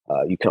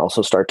 You can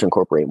also start to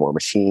incorporate more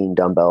machine,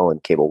 dumbbell,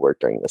 and cable work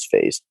during this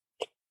phase.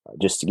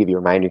 Just to give you a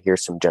reminder,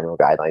 here's some general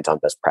guidelines on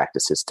best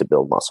practices to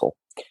build muscle.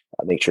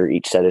 Make sure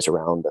each set is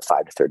around the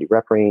 5 to 30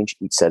 rep range.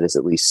 Each set is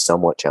at least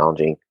somewhat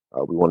challenging.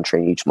 We want to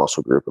train each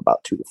muscle group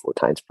about 2 to 4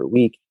 times per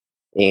week.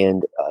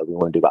 And we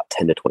want to do about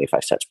 10 to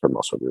 25 sets per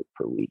muscle group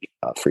per week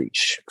for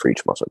each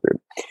muscle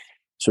group.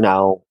 So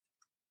now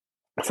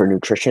for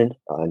nutrition,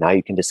 now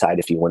you can decide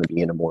if you want to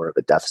be in a more of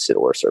a deficit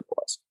or a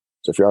surplus.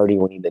 So if you're already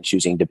winning, then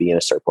choosing to be in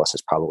a surplus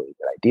is probably a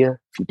good idea.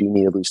 If you do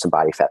need to lose some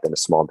body fat, then a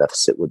small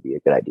deficit would be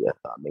a good idea.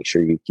 Make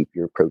sure you keep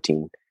your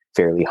protein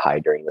fairly high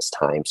during this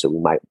time.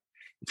 So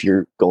if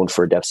you're going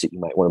for a deficit, you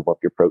might want to bump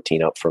your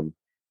protein up from,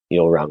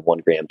 around 1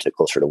 gram to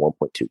closer to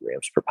 1.2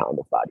 grams per pound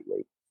of body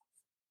weight.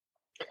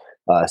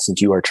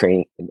 Since you are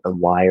training, and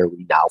why are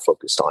we now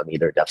focused on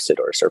either a deficit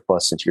or a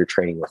surplus? Since you're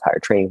training with higher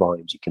training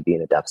volumes, you can be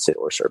in a deficit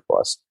or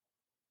surplus.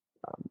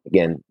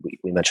 Again,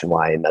 we mentioned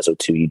why in Meso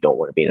 2, you don't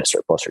want to be in a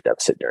surplus or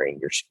deficit during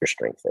your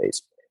strength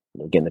phase.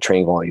 And again, the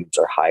training volumes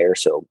are higher.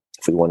 So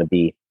if we want to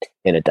be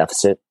in a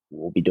deficit,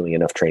 we'll be doing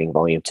enough training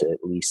volume to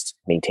at least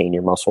maintain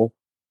your muscle.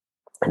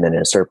 And then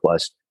in a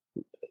surplus,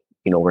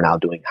 we're now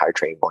doing higher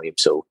training volume.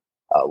 So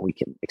we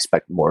can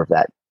expect more of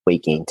that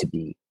weight gain to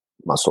be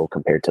muscle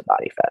compared to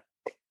body fat.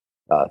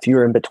 If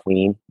you're in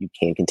between, you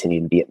can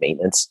continue to be at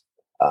maintenance.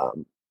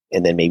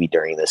 And then maybe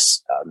during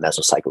this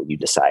mesocycle, you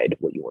decide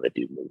what you want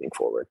to do moving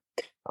forward.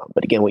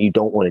 But again, what you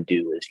don't want to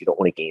do is you don't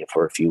want to gain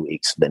for a few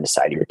weeks, then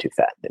decide you're too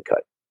fat and then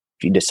cut.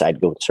 If you decide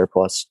to go with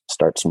surplus,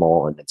 start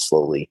small and then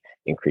slowly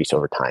increase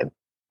over time.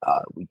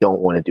 We don't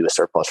want to do a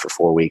surplus for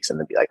 4 weeks and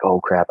then be like, oh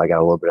crap, I got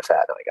a little bit of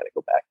fat, now I got to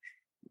go back.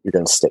 You're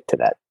going to stick to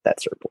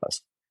that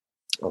surplus.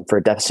 For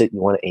a deficit,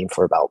 you want to aim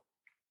for about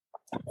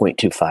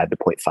 0.25 to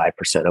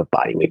 0.5% of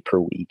body weight per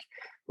week,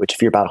 which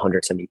if you're about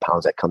 170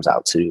 pounds, that comes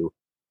out to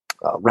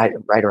right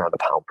around a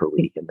pound per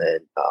week. And then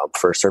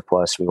for a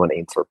surplus, we want to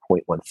aim for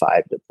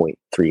 0.15 to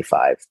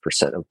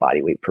 0.35% of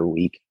body weight per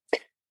week.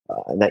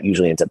 And that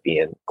usually ends up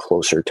being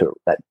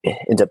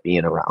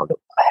around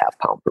a half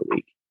pound per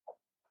week,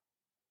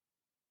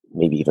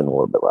 maybe even a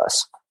little bit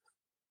less.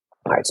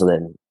 All right, so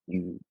then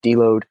you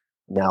deload.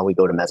 Now we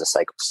go to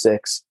mesocycle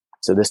 6.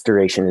 So this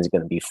duration is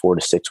going to be 4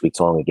 to 6 weeks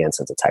long. Again,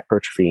 since it's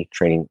hypertrophy,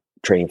 training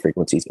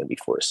frequency is going to be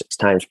 4 to 6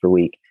 times per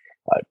week.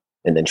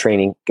 And then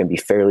training can be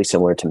fairly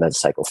similar to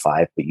mesocycle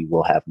 5, but you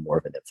will have more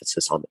of an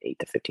emphasis on the 8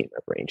 to 15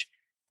 rep range.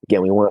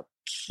 Again, we want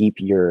to keep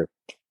your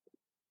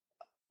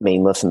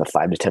main lifts in the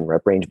 5 to 10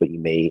 rep range, but you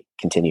may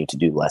continue to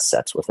do less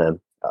sets with them,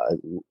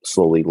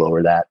 slowly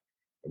lower that.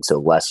 And so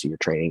less of your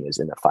training is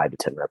in the 5 to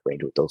 10 rep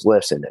range with those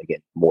lifts. And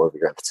again, more of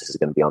your emphasis is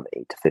going to be on the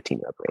 8 to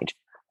 15 rep range.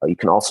 You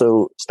can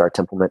also start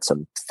to implement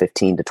some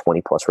 15 to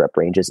 20 plus rep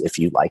ranges if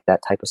you like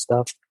that type of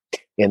stuff.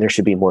 And there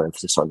should be more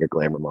emphasis on your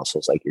glamour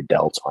muscles like your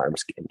delts,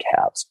 arms, and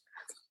calves.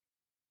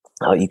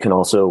 You can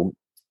also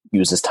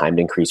use this time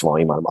to increase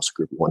volume on a muscle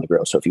group you want to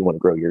grow. So if you want to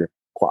grow your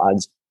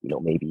quads,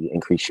 maybe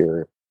increase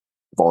your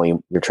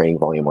volume, your training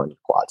volume on your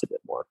quads a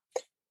bit more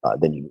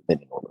than you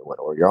normally would,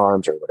 or your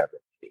arms or whatever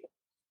it may be.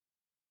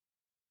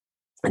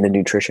 And then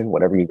nutrition,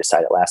 whatever you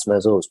decide at last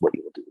meso is what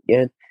you will do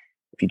again.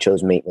 If you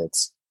chose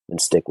maintenance, then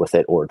stick with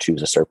it, or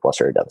choose a surplus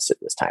or a deficit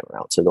this time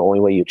around. So the only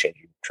way you change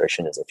your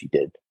nutrition is if you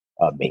did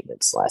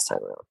maintenance last time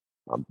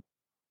around.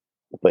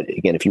 But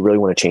again, if you really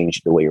want to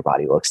change the way your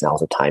body looks, now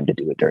is the time to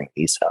do it during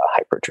these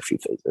hypertrophy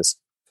phases.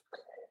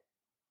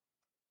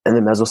 And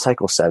then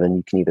mesocycle 7,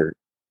 you can either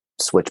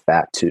switch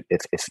back to,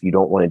 if you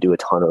don't want to do a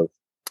ton of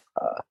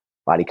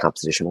body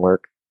composition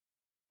work,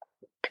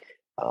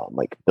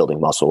 like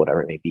building muscle,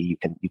 whatever it may be,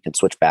 you can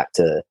switch back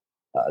to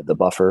the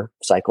buffer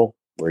cycle,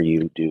 where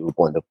you do a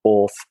blend of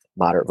both,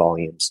 moderate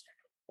volumes,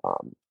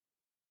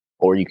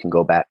 or you can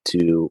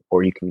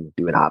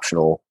do an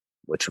optional,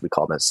 which we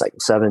call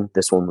mesocycle 7.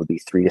 This one would be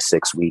 3 to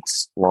 6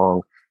 weeks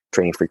long,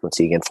 training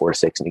frequency again 4 to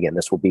 6. And again,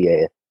 this will be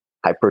a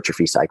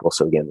hypertrophy cycle.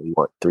 So again, we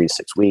want 3 to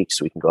 6 weeks.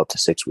 So we can go up to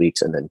 6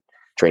 weeks, and then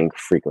training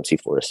frequency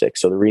 4 to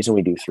 6. So the reason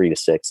we do 3 to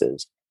 6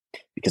 is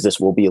because this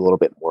will be a little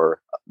bit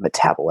more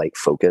metabolite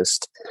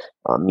focused,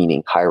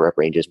 meaning higher rep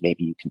ranges.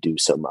 Maybe you can do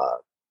some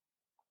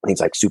things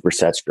like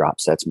supersets,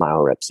 drop sets,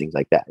 mile reps, things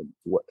like that. And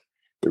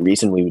the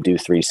reason we would do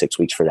 3 to 6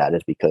 weeks for that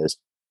is because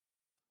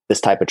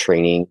this type of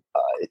training,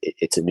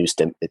 it's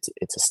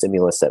a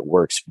stimulus that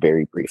works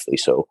very briefly.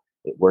 So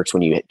it works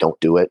when you don't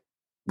do it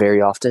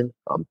very often,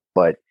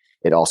 but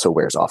it also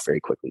wears off very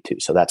quickly too.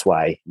 So that's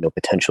why,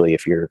 potentially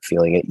if you're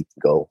feeling it, you can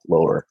go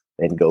lower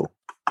and go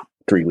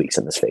 3 weeks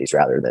in this phase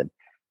rather than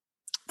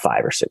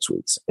 5 or 6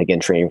 weeks. Again,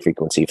 training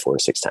frequency 4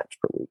 to 6 times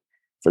per week.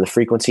 For the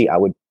frequency, I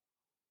would,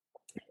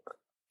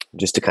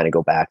 just to kind of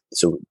go back,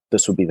 so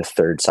this would be the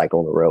third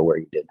cycle in a row where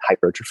you did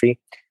hypertrophy.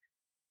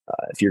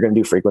 If you're going to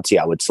do frequency,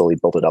 I would slowly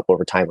build it up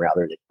over time,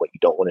 rather than what you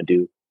don't want to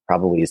do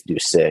probably is do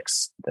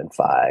 6, then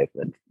 5,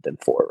 then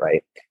 4,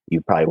 right?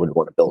 You probably would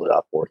want to build it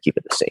up or keep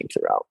it the same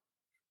throughout.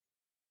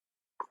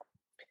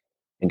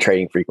 And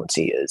training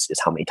frequency is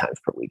how many times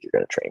per week you're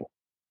going to train.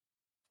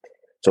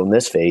 So in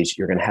this phase,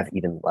 you're going to have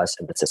even less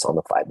emphasis on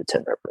the 5 to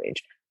 10 rep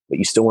range, but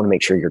you still want to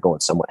make sure you're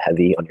going somewhat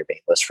heavy on your main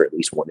list for at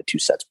least 1 to 2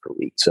 sets per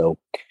week. So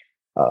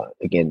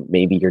again,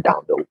 maybe you're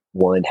down to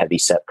 1 heavy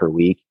set per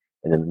week,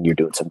 and then you're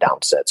doing some down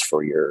sets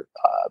for your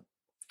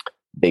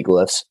big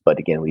lifts. But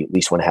again, we at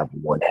least want to have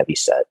 1 heavy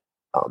set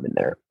in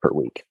there per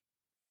week.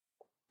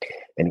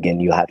 And again,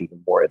 you have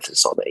even more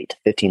emphasis on the 8 to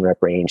 15 rep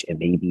range, and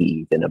maybe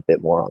even a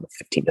bit more on the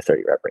 15 to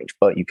 30 rep range.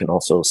 But you can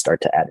also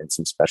start to add in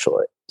some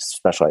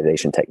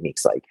specialization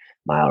techniques like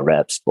mile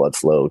reps, blood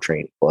flow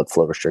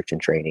restriction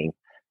training,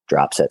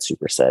 drop sets,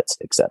 supersets,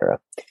 etc.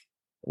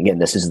 Again,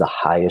 this is the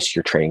highest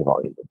your training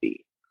volume would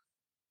be.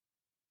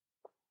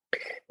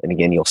 And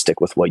again, you'll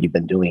stick with what you've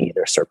been doing,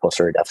 either a surplus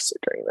or a deficit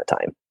during that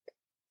time.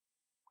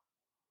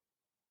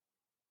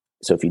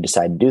 So if you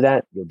decide to do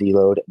that, you'll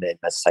deload, and then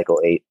mesocycle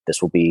 8,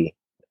 this will be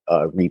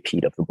a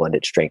repeat of the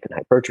blended strength and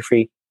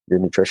hypertrophy. Your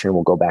nutrition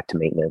will go back to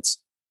maintenance.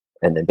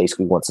 And then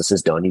basically once this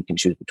is done, you can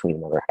choose between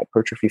another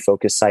hypertrophy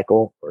focused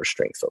cycle or a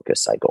strength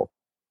focused cycle.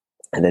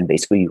 And then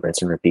basically you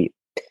rinse and repeat.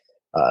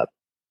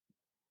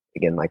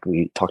 Again, like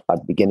we talked about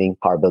at the beginning,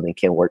 power building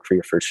can work for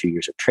your first few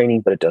years of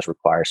training, but it does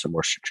require some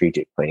more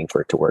strategic planning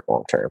for it to work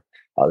long term.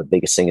 The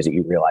biggest thing is that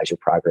you realize your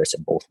progress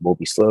and both will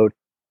be slowed.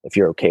 If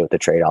you're okay with the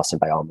trade-offs, and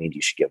by all means,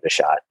 you should give it a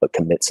shot, but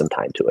commit some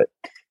time to it.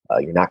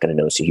 You're not going to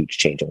notice a huge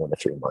change in 1 to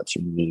 3 months.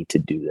 You need to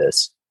do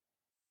this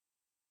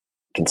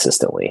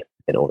consistently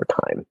and over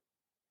time.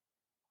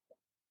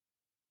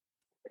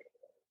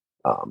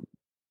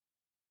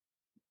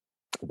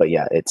 But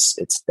yeah, it's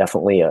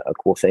definitely a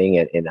cool thing,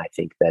 and I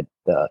think that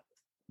the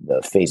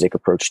phasic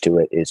approach to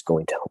it is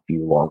going to help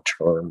you long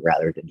term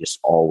rather than just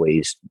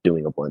always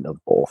doing a blend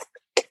of both.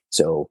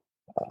 So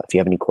if you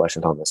have any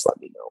questions on this, let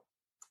me know.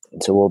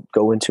 And so we'll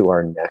go into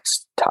our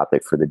next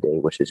topic for the day,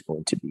 which is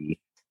going to be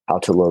how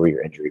to lower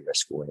your injury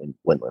risk when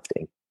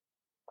lifting.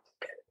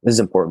 This is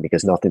important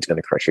because nothing's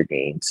going to crush your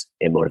gains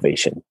and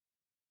motivation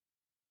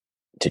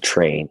to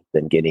train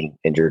than getting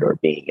injured or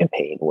being in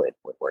pain when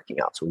working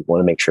out. So we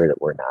want to make sure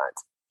that we're not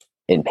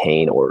in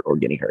pain or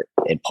getting hurt.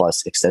 And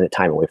plus, extended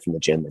time away from the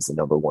gym is the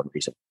number one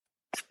reason.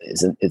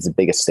 Is the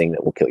biggest thing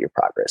that will kill your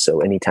progress. So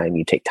anytime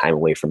you take time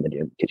away from the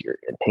gym because you're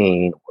in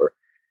pain or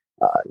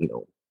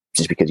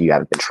just because you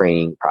haven't been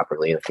training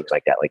properly and things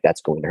like that, like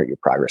that's going to hurt your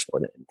progress more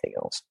than anything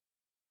else.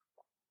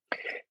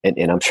 And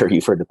I'm sure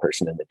you've heard the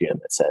person in the gym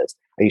that says,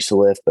 I used to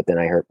lift, but then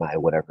I hurt my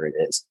whatever it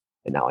is,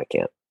 and now I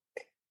can't.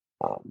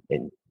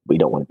 And we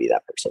don't want to be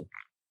that person.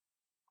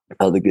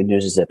 The good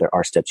news is that there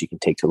are steps you can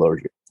take to lower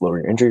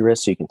your injury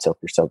risk, so you can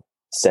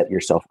set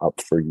yourself up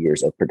for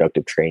years of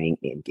productive training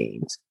and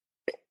gains.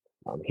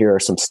 Here are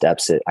some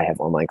steps that I have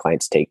online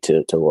clients take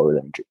to lower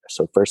their injury risk.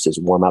 So first is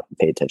warm up and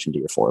pay attention to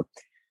your form.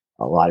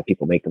 A lot of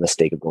people make the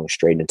mistake of going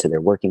straight into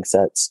their working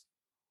sets,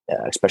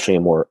 especially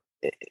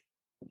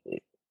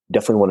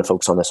definitely want to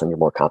focus on this on your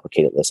more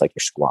complicated list, like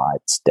your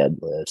squats,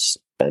 deadlifts,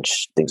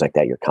 bench, things like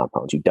that, your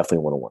compounds. You definitely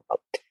want to warm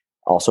up.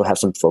 Also have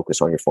some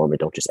focus on your form and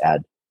don't just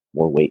add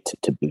more weight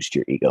to boost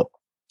your ego.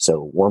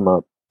 So warm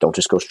up. Don't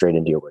just go straight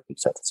into your working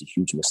sets. It's a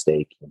huge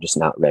mistake. You're just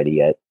not ready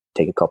yet.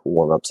 Take a couple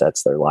warm up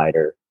sets. They're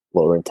lighter,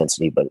 lower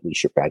intensity, but at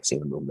least you're practicing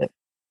the movement.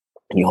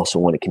 And you also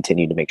want to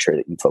continue to make sure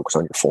that you focus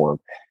on your form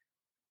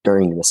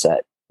during the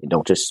set and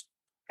don't just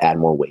add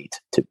more weight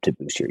to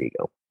boost your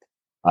ego.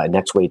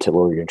 Next way to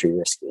lower your injury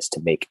risk is to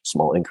make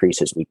small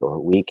increases week over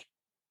week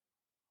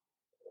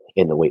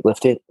in the weight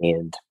lifted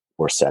and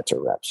or sets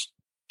or reps.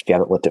 If you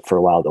haven't lifted for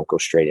a while, don't go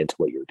straight into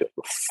what you were doing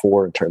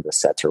before in terms of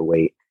sets or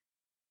weight.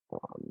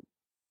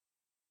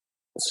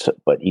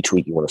 But each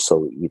week you want to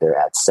slowly either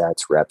add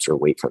sets, reps, or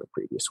weight from the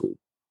previous week.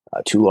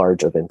 Too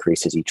large of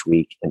increases each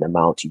week, and the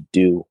amount you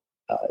do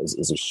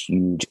is a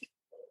huge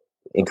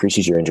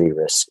increases your injury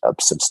risk up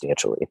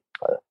substantially.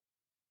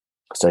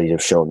 Studies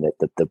have shown that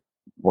the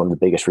one of the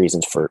biggest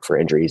reasons for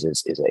injuries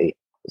is a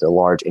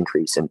large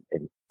increase in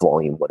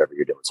volume, whatever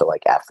you're doing. So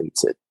like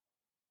athletes,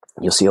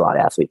 you'll see a lot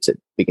of athletes at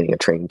the beginning of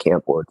training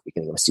camp or at the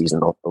beginning of a season,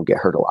 they'll get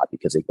hurt a lot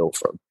because they go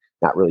from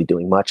not really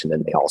doing much and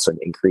then they all of a sudden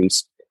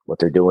increase what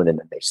they're doing and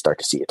then they start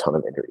to see a ton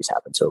of injuries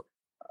happen. So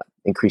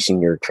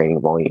increasing your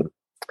training volume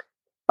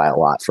by a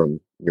lot from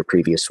your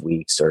previous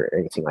weeks or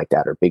anything like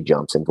that, or big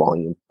jumps in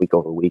volume week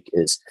over week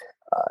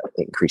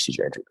increases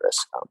your injury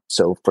risk.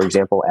 So for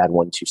example, add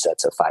 1-2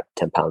 sets of 5 to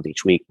 10 pounds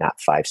each week, not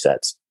 5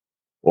 sets,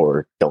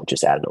 or don't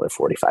just add another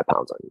 45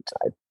 pounds on each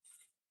side.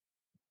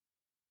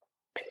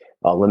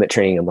 Limit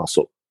training a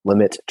muscle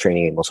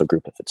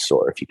group if it's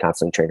sore. If you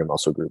constantly train a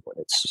muscle group when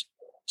it's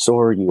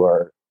sore, you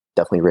are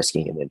definitely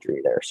risking an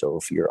injury there. So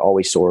if you're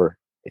always sore,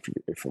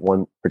 if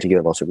one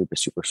particular muscle group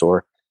is super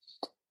sore,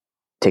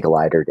 take a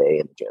lighter day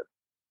in the gym.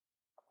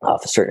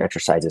 If a certain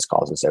exercises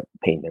causes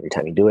pain every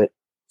time you do it,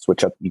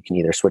 you can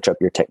either switch up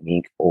your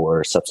technique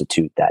or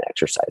substitute that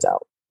exercise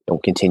out.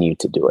 Don't continue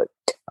to do it.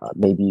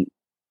 Maybe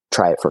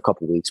try it for a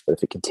couple of weeks, but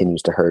if it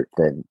continues to hurt,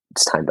 then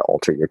it's time to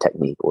alter your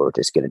technique or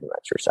just get a new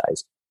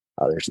exercise.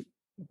 There's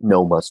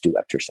no must-do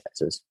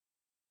exercises.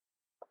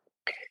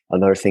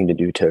 Another thing to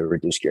do to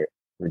reduce your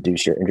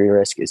injury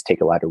risk is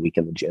take a lighter week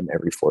in the gym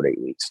every 4 to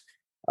 8 weeks.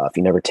 If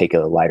you never take a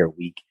lighter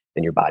week,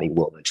 then your body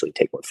will eventually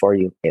take one for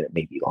you, and it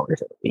may be longer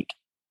than a week.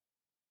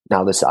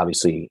 Now, this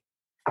obviously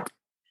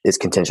is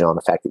contingent on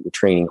the fact that you're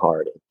training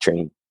hard and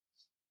training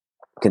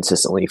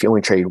consistently. If you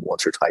only train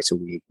once or twice a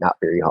week, not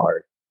very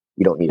hard,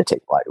 you don't need to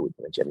take a lighter week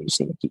in the gym. You just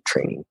need to keep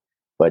training.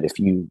 But if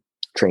you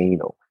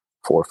train,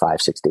 4,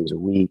 5, 6 days a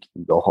week,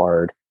 you go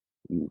hard,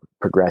 you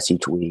progress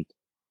each week,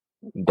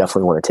 you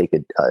definitely want to take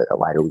a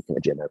lighter week in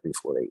the gym every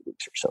 4 to 8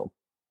 weeks or so.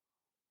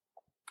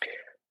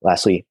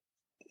 Lastly,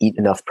 eat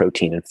enough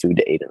protein and food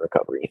to aid in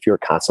recovery. If you're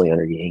constantly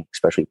under eating,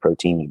 especially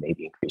protein, you may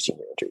be increasing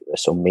your injury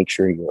risk. So make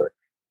sure you're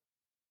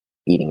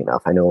eating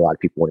enough. I know a lot of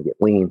people want to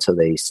get lean, so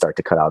they start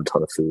to cut out a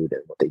ton of food.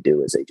 And what they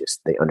do is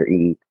they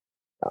undereat.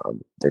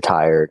 They're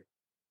tired,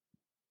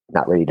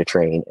 not ready to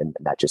train, and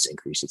that just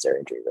increases their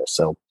injury risk.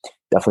 So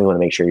definitely want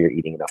to make sure you're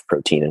eating enough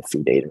protein and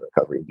food to aid in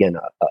recovery. Again,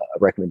 a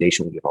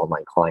recommendation we give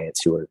online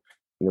clients who are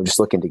just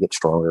looking to get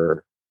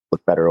stronger,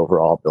 look better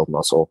overall, build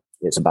muscle,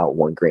 is about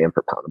 1 gram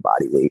per pound of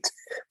body weight.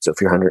 So if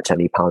you're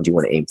 170 pounds, you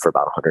want to aim for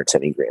about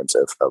 170 grams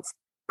of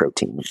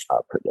protein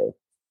per day.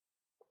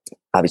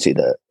 Obviously,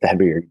 the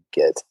heavier you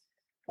get,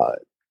 like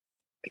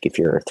if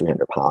you're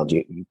 300 pounds,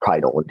 you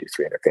probably don't want to do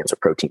 300 grams of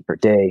protein per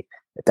day.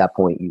 At that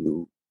point,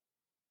 you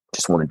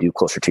just want to do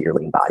closer to your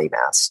lean body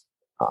mass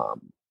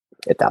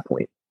at that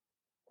point.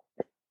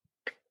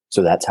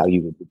 So that's how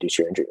you would reduce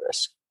your injury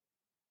risk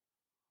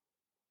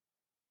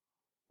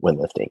when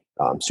lifting.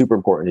 Super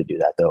important to do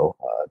that, though.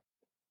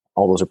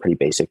 All those are pretty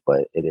basic,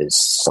 but it is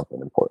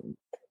something important.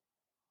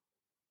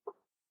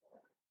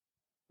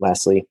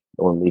 Lastly,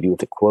 I want to leave you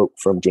with a quote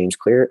from James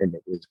Clear, and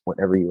it is,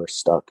 whenever you are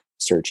stuck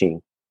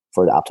searching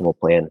for the optimal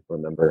plan,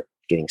 remember,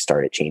 getting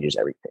started changes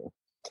everything.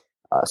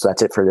 So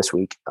that's it for this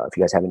week. If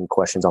you guys have any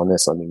questions on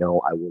this, let me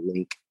know. I will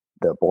link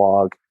the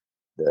blog,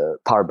 the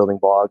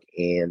Powerbuilding blog,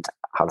 and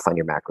how to find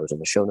your macros in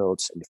the show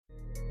notes.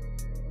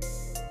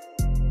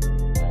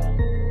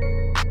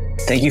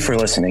 Thank you for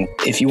listening.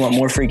 If you want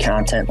more free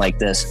content like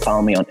this,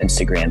 follow me on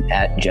Instagram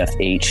at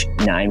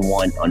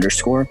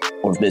JeffH91_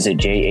 or visit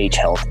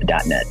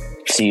jhhealth.net.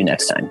 See you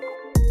next time.